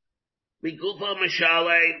 Bigufa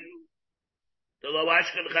B'Shalom, the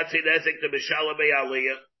Loashkan Chatzi Nezek, the B'Shalom Omei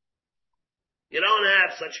Aliyah. You don't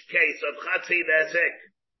have such a case of Chatzi Nezek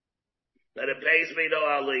that it pays me no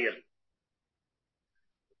Aliyah.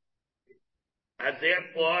 And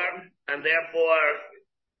therefore,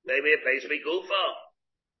 maybe it pays me Gufa.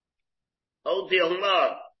 Oh,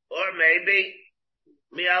 Dilma. Or maybe,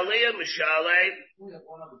 Mi Aliyah Mishaleh.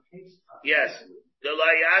 Yes. The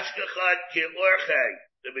Layashkachat Ki Orcheg.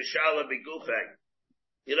 The Mishaleh Bigufeg.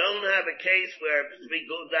 You don't have a case where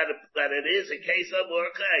that it is a case of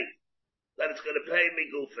Orcheg. That it's going to pay me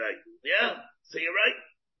Gufeg. Yeah. So you're right.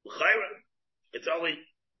 It's only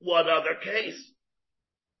one other case.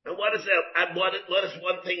 And what is that? And what does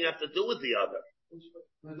one thing have to do with the other?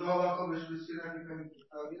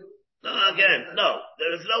 No, again, no.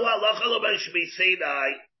 There is no halacha l'b'shmi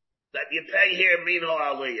Sinai that you pay here mino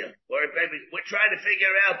aliyah, or we're trying to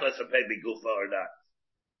figure out does it pay me gufa or not.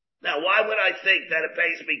 Now, why would I think that it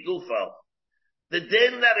pays me gufa? The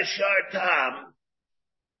din that is shar tam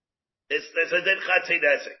is there's a din chatzi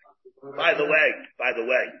nesek. By the way,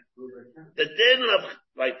 the din of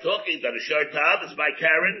by talking that a short time is by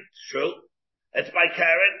Karen. It's true. It's by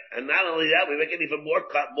Karen, and not only that, we make it even more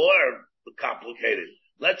complicated.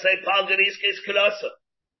 Let's say Palganiska is Knasa.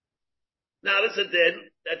 Now there's a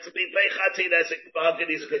din that's be Beichati Nesek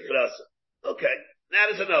Palganiska Knasa. Okay. Now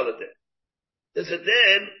there's another din. There's a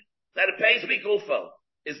din that it pays me Gufo.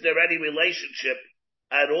 Is there any relationship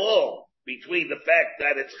at all between the fact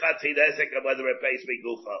that it's Chati Nesek and whether it pays me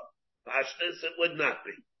Gufo? Pashtus, it would not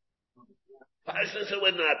be. Pashtus, it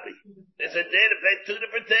would not be. There's a din if they two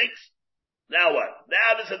different things. Now what?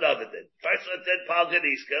 Now there's another din. First one did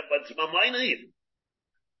Palganiska, but it's Mamayna even.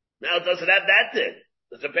 Now does it have that din?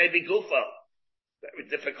 Does it pay me Gufo? Very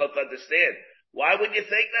difficult to understand. Why would you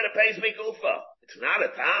think that it pays me Gufo? It's not a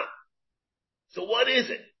tam. So what is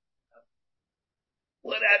it?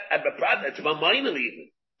 It's Mamayna even.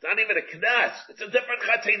 It's not even a knas. It's a different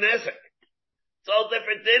Chati Nesek. It's all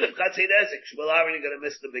different din of Chatzi Nezek. Shmuel already going to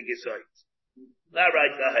miss the biggest sites. All right,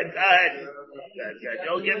 go ahead.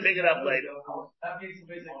 You'll get pick it up later.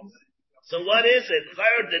 So what is it?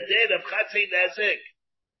 Third, the din of Chatzi Nezek.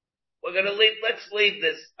 We're going to leave. Let's leave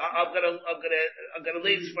this. I'm going to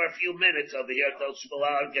leave this for a few minutes over here until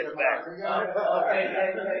Shmuel gets back.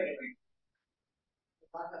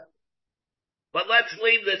 But let's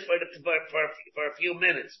leave this for a few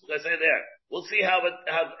minutes because they're there. We'll see how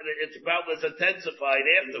its problem is intensified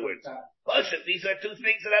afterwards. Plus, these are two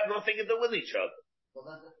things that have nothing to do with each other.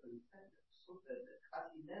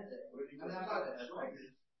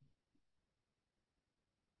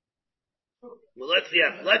 Well,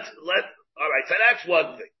 all right, so that's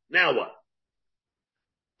one thing. Now what?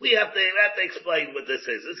 We have to explain what this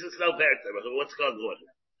is. This is no fair. What's going on?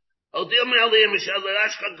 He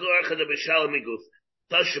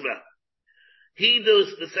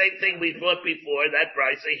does the same thing we brought before, that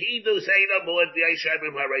price. He does say no more, the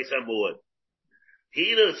Aishamim Harais Amud.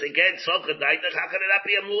 He does again, how can it not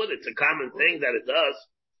be Amud? It's a common thing that it does.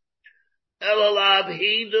 Elalav,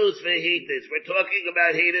 he does for heaters. We're talking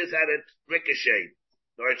about heaters and it ricocheted,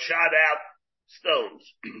 or it shot out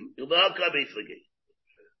stones.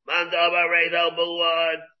 Mandava Radal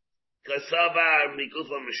Buad. Kasavar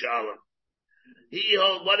Mikufa Mishalim.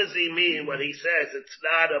 What does he mean when he says it's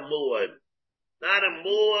not a muad? Not a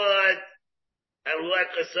muad, and what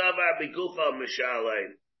Kasavar Mikufa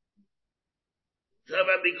Mishalim?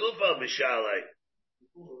 Kasavar Mikufa Mishalim.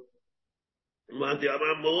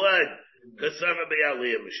 Mandiyama muad, Kasavar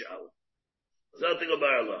Bialiyah Mishalim. Something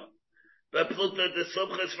about Allah. But Pluta the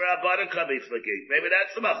Subchas for Abada Kabiflaki. Maybe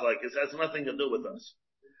that's the machlokes. It has nothing to do with us.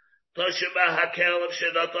 Toshima Hakel of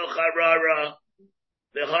Shedato Charara,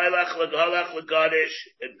 the Hailach Lagalach Lagadish,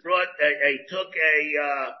 it brought took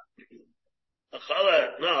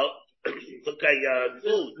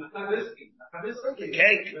food,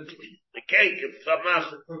 the cake of Samach,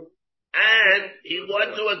 and he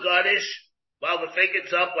went to a Gadish while the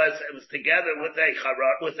figures up was together with a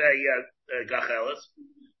Gachelis,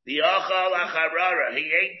 the Achal Acharara, he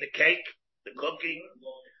ate the cake, the cooking.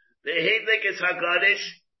 The hidlik is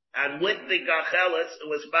hagadish, and with the gachelis, it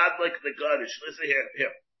was madlik the gadish. Listen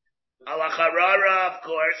here. Al-Acharara, of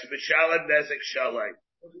course, Mishalem Nezek Shalem.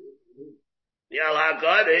 The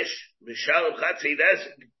Al-Hagadish, Mishalem Chatzi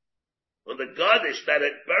Nezek. On the Gadish that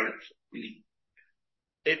it burnt,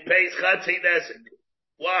 it pays Chatzi Nezek.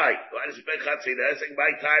 Why? Why does it pay Chatzi Nezek?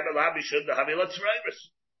 My time, Al-Hamishud, the Hamilat Tzreiris.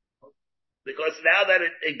 Because now that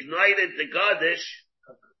it ignited the Gadish,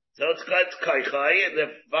 so it's got Kaichai, and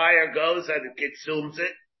the fire goes and it consumes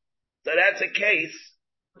it. So that's a case,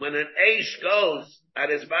 when an Eish goes, and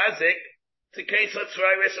is mazik, it's a case of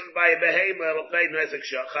tzrayris and by a behema, it'll pay nezek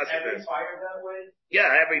chassid. Every fire that way?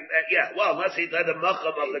 Yeah, well, unless he did the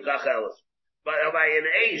macham of the gachelis. But by an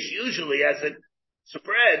eish, usually as it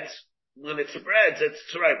spreads, when it spreads, it's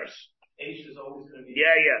tzrayris. Eish is always going to be.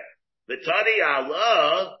 Yeah. V'tani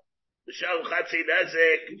Allah, L'shal chatzi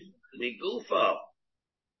nezek, migufa.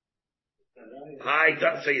 So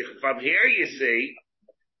from here you see,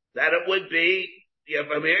 that it would be,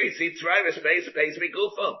 from here you see tzrayris pays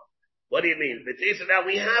migufa. What do you mean? Now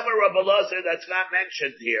we have a Rabbi Lazar that's not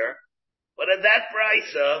mentioned here, but in that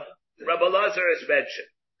brisa, Rabbi Lazar is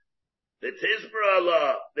mentioned. The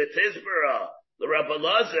Tizbara, the Rabbi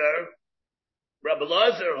Lazar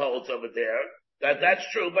holds over there, that's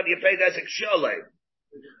true, but you pay nezek shalem.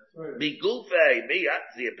 Migufe,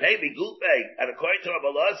 you pay migufe, and according to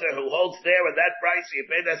Rabbi Lazar, who holds there in that brisa, you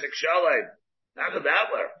pay nezek shalem. How could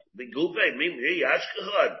that work? Migufe, mi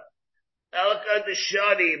yashkechad. What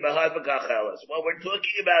we're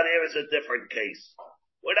talking about here is a different case.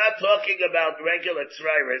 We're not talking about regular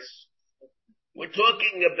tzrairis. We're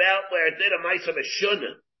talking about where it did a ma'aseh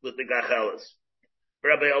meshuna with the gachelas.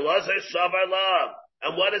 Rabbi Elazar savar la.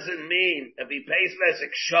 And what does it mean if he pays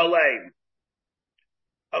nezek shalem?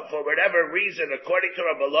 For whatever reason, according to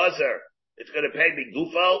Rabbi Elazar, it's going to pay me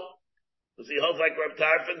gufo. Because he holds like Reb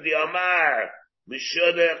Tarfon the Amar.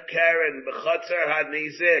 Meshuna Karen b'chatzar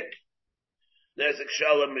hanizik. Nezek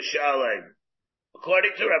Shalom Mishalem.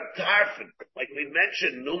 According to Reb Tarfon, like we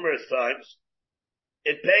mentioned numerous times,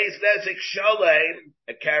 it pays Nezek Shalom,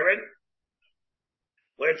 a Karen,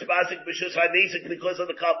 where it's Basik B'Shus HaNizik because of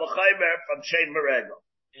the Kal V'Chaymer from Shein Merego.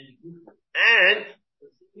 And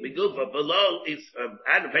Migufa, below,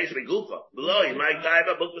 and it pays Migufa. Below, you might type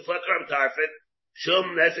a book with Reb Tarfon,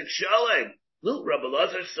 Shum Nezek Shalom. Look, Rabbi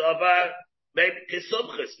Lazar Savar, maybe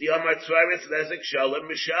Kisubchis, the Amar Tzvayris Nezek Shalom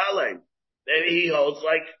Mishalem. Maybe he holds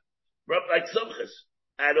like Sumchus.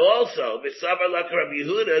 And also, V'savar like Rabbi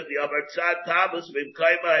Yehuda, the Amar Tzad Tamus,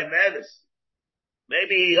 V'mkaima Emenis.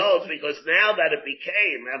 Maybe he holds because now that it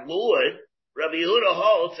became a muad, Rabbi Yehuda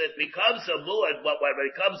holds it becomes a muad, when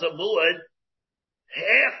it becomes a muad,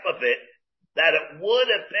 half of it, that it would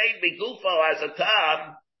have paid Migufo as a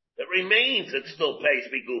tam, that remains, it still pays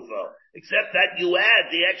Migufo. Except that you add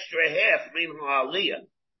the extra half, meaning Aliyah.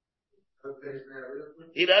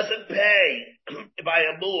 He doesn't pay by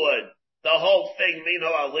a muad the whole thing,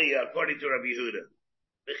 mino aliyah, according to Rabbi Yehuda.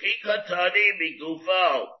 V'chikatani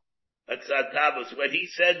migufo atzad tamus. When he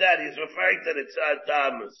said that, he's referring to the tzad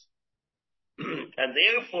tamus, and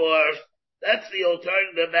therefore that's the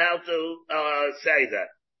alternative how to say that.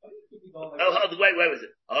 Wait was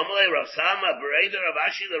it? Amalei Rav Sama Bereder Rav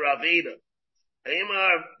Ashi the Ravina.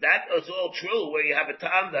 That was all true where you have a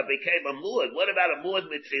tam that became a muad. What about a muad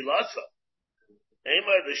mitzilasa?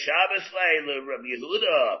 The Shabbos lay Rabbi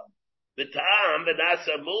Yehuda, the tam, but that's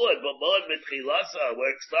a muad, but muad mitzilasa, where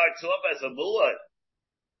it starts off as a muad.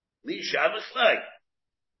 The Shabbos lay.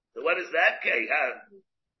 So what is that case?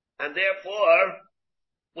 And therefore,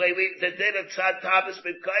 the din of tzad tavis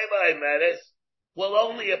b'kayma imeres will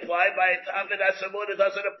only apply by a tam that that's a muad. It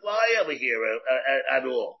doesn't apply over here at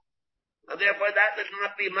all. And therefore that does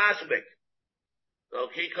not be masbik.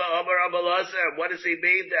 Okay, what does he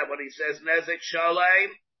mean there when he says nezek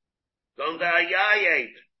shalem?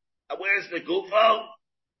 Where's the gufo?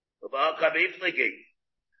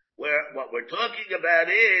 Where what we're talking about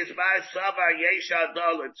is Savar yesh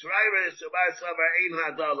hadal etzrayris, Savar ein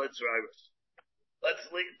hadal etzrayris. Let's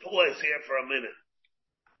pause here for a minute.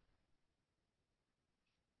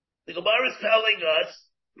 The Gemara is telling us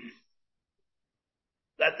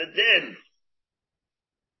that the din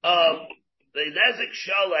of the nezek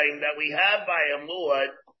shalem that we have by a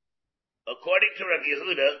muad, according to Rabbi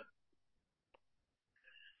Yehuda,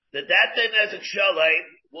 that nezek shalem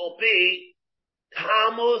will be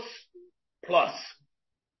tamus plus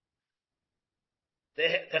the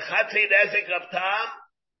chatzi nezek of tam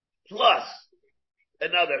plus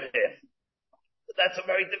another half. But that's a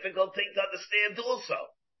very difficult thing to understand also.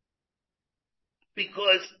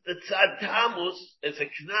 Because the tzad tamus is a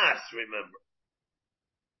knas, remember.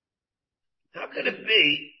 How could it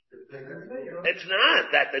be? It's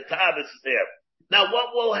not that the tab is there. Now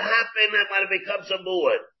what will happen when it becomes a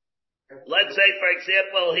muad? Let's say, for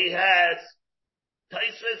example, he has,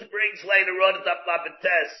 Taisus brings later on at the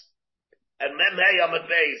Babates, and Memhei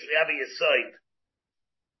Amad Beis, we have a Yisoid.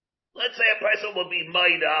 Let's say a person will be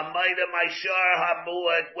Maida, my Shar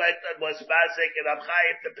HaMuad went and was Mazik, and I'm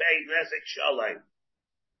chayiv to pay Nesek Shalem.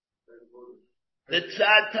 The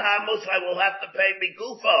Tzad Tamus, I will have to pay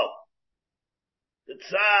Migufo. The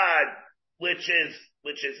Tzad, which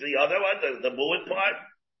is the other one, the Muad part,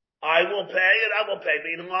 I will pay, and I will pay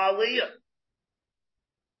Minum Aliyah.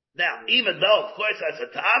 Now, even though, of course, as a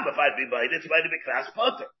Tam, if I'd be Maida, it's Maida B'Kras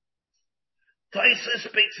Potter. Taisa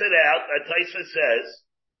speaks it out, and Taisa says,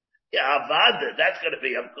 yeah, Avada, that's going to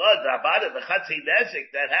be a good. Avada, the Chatzi Nezik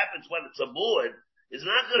that happens when it's a Muad is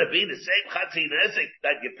not going to be the same Chatzi Nezik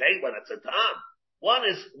that you pay when it's a Tam. One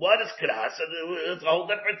is Kras, and it's a whole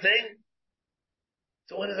different thing.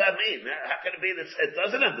 So what does that mean? How can it be this? It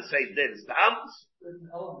doesn't have the same thing as Tams.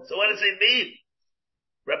 So what does it mean?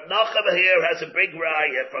 Reb Nachum here has a big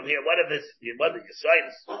raya from here. One of the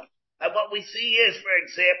Yisaitis. And what we see is, for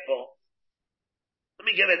example, let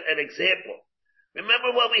me give it an example.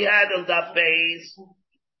 Remember what we had on Daf Beis?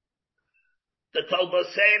 The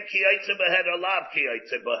Tolbosayim ki yotze behem or lav ki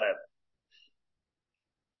yotze behem.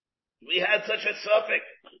 We had such a suffix.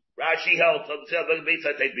 Rashi held until the Beis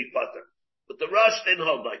that they'd be putter. But the Rosh didn't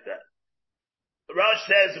hold like that. The Rosh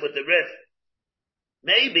says with the Rif,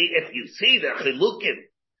 maybe if you see the chilukim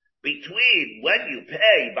between when you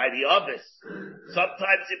pay by the office,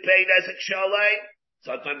 sometimes you pay Nezek Shalei,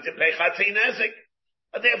 sometimes you pay Chatzi Nezek.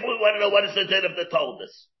 And therefore we want to know what is the din of the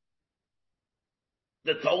Toldus.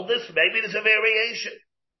 The Toldus, maybe there's a variation.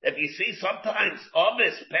 If you see sometimes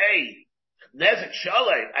Omis pay Nezek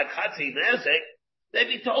Shalem and Chatzi Nezek,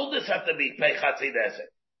 maybe Toldus have to be pay Chatzi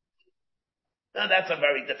Nezek. Now that's a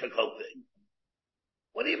very difficult thing.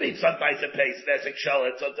 What do you mean sometimes it pays Nezek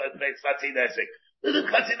Shalem, sometimes it pays Chatzi Nezek? The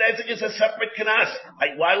Chatzi Nezek is a separate Knas.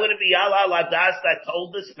 Why would it be Yala Ladas that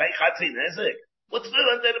Toldus pay Chatzi Nezek? What's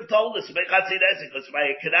the din of Toldus? Make Chatzi Nezek. Because by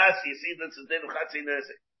a Kedas, you see that's the din of Chatzi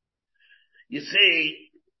Nezek. You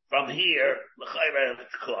see, from here,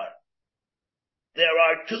 it's clear. There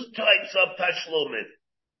are two types of Tashlumin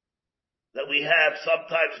that we have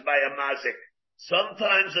sometimes by a Mazik.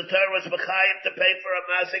 Sometimes the Torah was Mechayiv to pay for a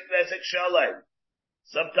Mazik Nezek Shalem.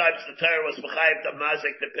 Sometimes the Torah was Mechayiv to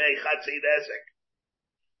Mazik to pay Chatzi Nezek.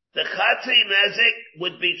 The Chatzi Nezek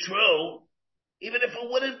would be true even if it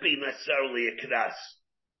wouldn't be necessarily a Knas.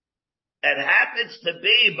 It happens to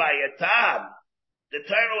be by a Tam. The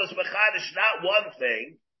Torah was Mechadish not one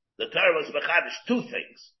thing, the Torah was Mechadish two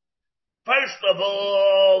things. First of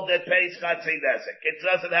all, that pays Chatzi Nezek. It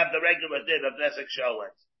doesn't have the regular din of Nezek Sholem.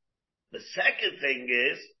 The second thing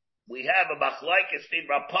is, we have a Machlaikis between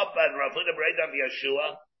Rav Papa and Rav Huda B'Reid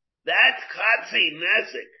Yeshua. That's Chatzi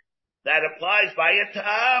Nezek that applies by a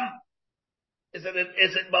Tam. Is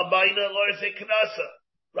it Mamaina or is it Knasa?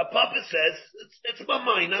 Rav Papa says, it's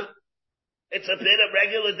Mamaina. It's a bit of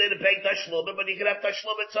regular day to pay Tashlumin, but you can have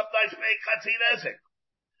Tashlumin sometimes pay Chatzi Nezek.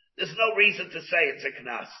 There's no reason to say it's a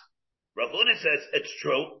Knas. Rav Huda says, it's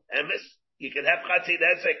true, Emes. You can have Chatzi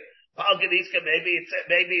Nezek. Palganiska,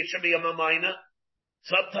 maybe it should be a Mamaina.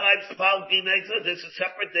 Sometimes Palganiska, there's a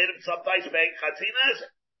separate day, sometimes paying Chatzi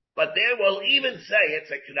Nezek. But there we'll even say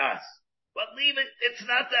it's a Knas. But leave it, it's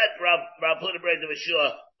not that Rav Huda B'Reid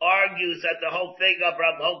Yeshua argues that the whole thing of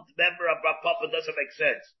whole member of Rav Papa doesn't make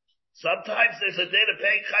sense. Sometimes there's a day to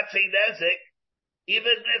pay Chatzi Nezek,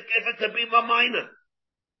 even if it could be Mamaina.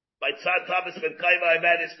 By Tzad Thomas Ben Kaiva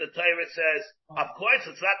Imanis, the Torah says, of course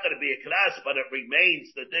it's not going to be a Knas, but it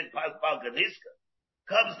remains the din Palganiska.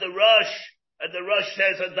 Comes the Rosh, and the Rosh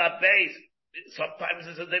says on that base, sometimes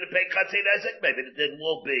there's a day to pay Chatzi Nezek, maybe the din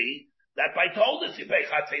will be that by told us you pay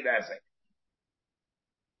Chatzi Nezek.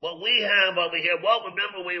 What we have over here, well,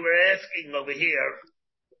 remember we were asking over here,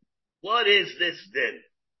 what is this din?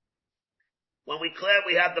 When we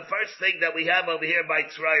have the first thing that we have over here by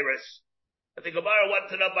Tzrairis. I think Gemara wanted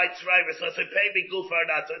to know by Tzrairis, so I said, pay me Gufa or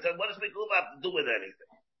not. So I said, what does me Gufa have to do with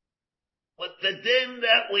anything? But the din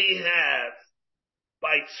that we have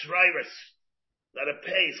by Tzrairis, that it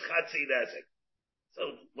pays Chatzi Nezek. So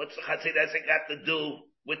what's the Chatzi Nezek have to do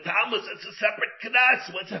with Talmud? It's a separate Knas.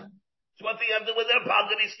 It's one thing you have to do with it.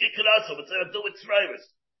 Palganiski Knas. What's it have to do with Tzrairis?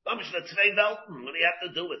 What do you have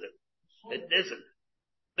to do with it? It isn't.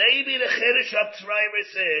 Maybe the Chiddush of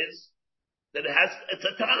Tzrairis is that it's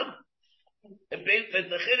a Tam. The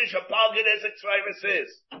Chiddush of Palganiski Tzrairis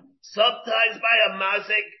is sometimes by a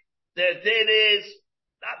Mazik, the din is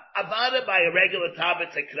Avada by a regular tam,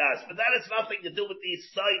 it's a knas, but that has nothing to do with the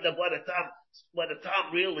side of what a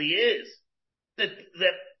tam really is. The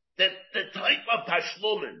type of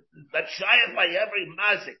tashlumin that's shayach by every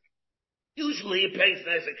mazik, usually it pays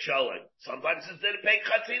nezik shalom. Sometimes it didn't pay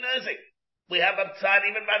chatzi nezik. We have a tzad,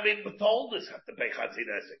 even Rabbi told us have to pay chatzi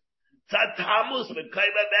nezik. Tzad tamus, with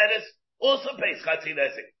kaima medis, also pays chatzi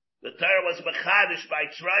nezik. The Torah was mechadish by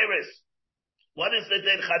Triris. What is the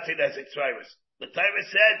din chatzi nezik Triris? The Torah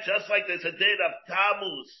said, just like there's a din of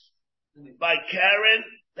tamus by Karen,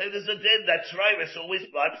 there's a din that Triris always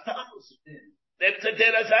blibes tamus. If the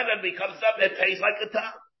din azana becomes up, it pays like a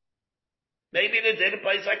tam. Maybe the din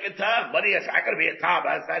pays like a tam. But it's not going to be a tam,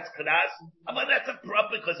 that's knas. But that's a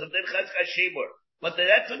problem because of din chatzka shibur. But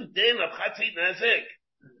that's a din of chatzi nezik.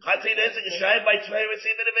 Chatzi nezik is shy by Triris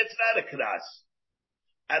even if it's not a knas.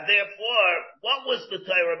 And therefore, what was the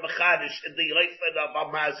Torah mechadish in the Leifan of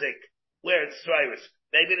Amazik, where it's Triris?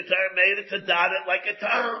 Maybe the Torah made it to dot it like a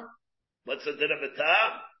tam. What's the din of a tam?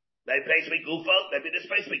 Maybe pays me gufo, maybe this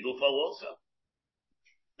pays me gufo also.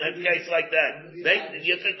 In a case like that,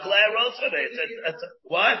 you can declare also that it's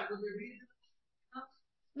what?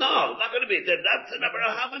 No, not going to be a din. That's never a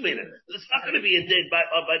havamina. It's not going to be a din by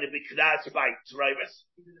the Biknas by Triris.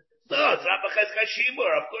 No, it's not B'chezka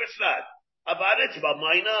Shimur, of course not. About it,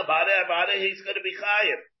 about it, he's going to be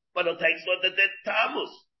chayiv. But it takes one that did tamus.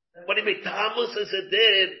 What do you mean? Tamus is a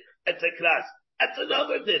din, it's a knas. That's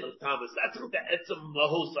another din of tamus. It's a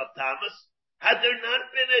mahus of tamus. Had there not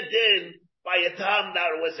been a din by a tam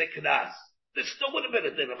that was a knas, there still would have been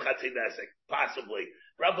a din of chatzi nesek, possibly.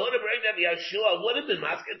 Rav Huda bring that Yeshua would have been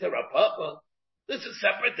masking to Rav Papa. This is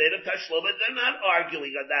separate din of tashlum, and they're not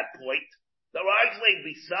arguing on that point. They're arguing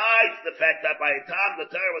besides the fact that by a time the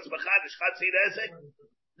Torah was mechadish chatzi nesek.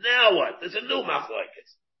 Now what? There's a new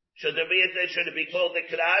machlokes. Should it be called the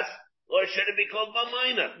knas, or should it be called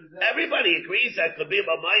Bamaina? Everybody agrees that could be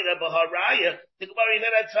Bamaina, Baharaya. The Gemara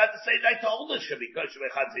even had tried to say that I told us should be kosher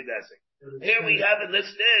chatzi nesek. Here we have in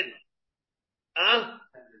this din.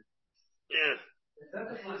 Yeah.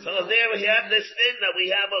 So there we have this din that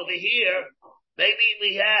we have over here. Maybe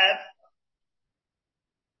we have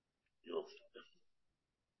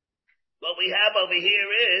what we have over here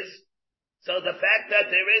is, so the fact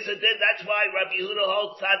that there is a din, that's why Rabbi Yehuda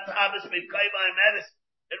holds Tzad Tamas B'Kayma and Medis.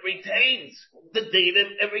 It retains the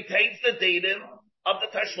dinim of the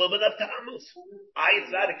Tashlumin of Tammuz.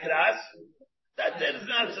 It's not a kras. That din is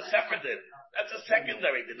not, it's a separate din. That's a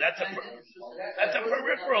secondary din. That's a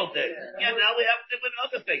peripheral din. Yeah, now we have different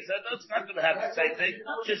other things. That's not going to have the same thing.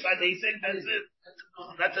 Just like these things, that's it.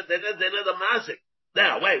 That's a din of the mazik.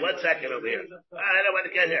 Now, wait, 1 second over here. I don't want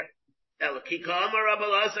to get here. It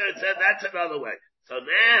said that's another way. So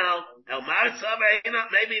now,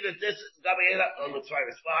 maybe this is going on the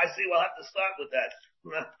Triris. Well, I see we'll have to start with that.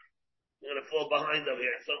 I'm going to fall behind over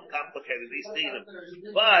here. It's so complicated, these things.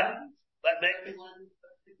 But maybe. Who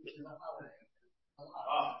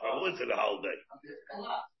is it the whole day?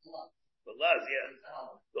 The Laz, yeah.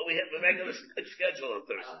 But we have a regular schedule on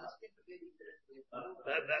Thursday.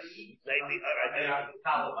 Maybe,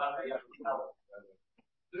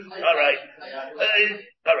 alright.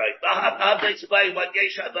 All right. I'll have to explain what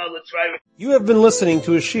Yeshua on the Triris. You have been listening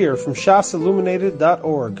to a shiur from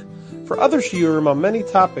shasilluminated.org. For other shiurim on many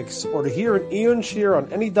topics, or to hear an Iyun shiur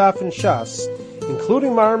on any daf in Shas,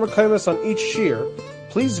 including Mara Mekaymas on each shiur,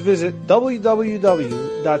 please visit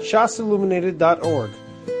www.shasilluminated.org.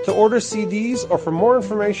 To order CDs or for more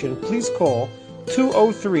information, please call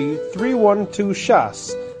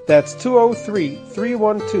 203-312-SHAS. That's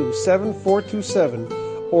 203-312-7427.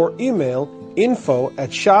 Or email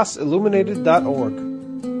info@shasilluminated.org.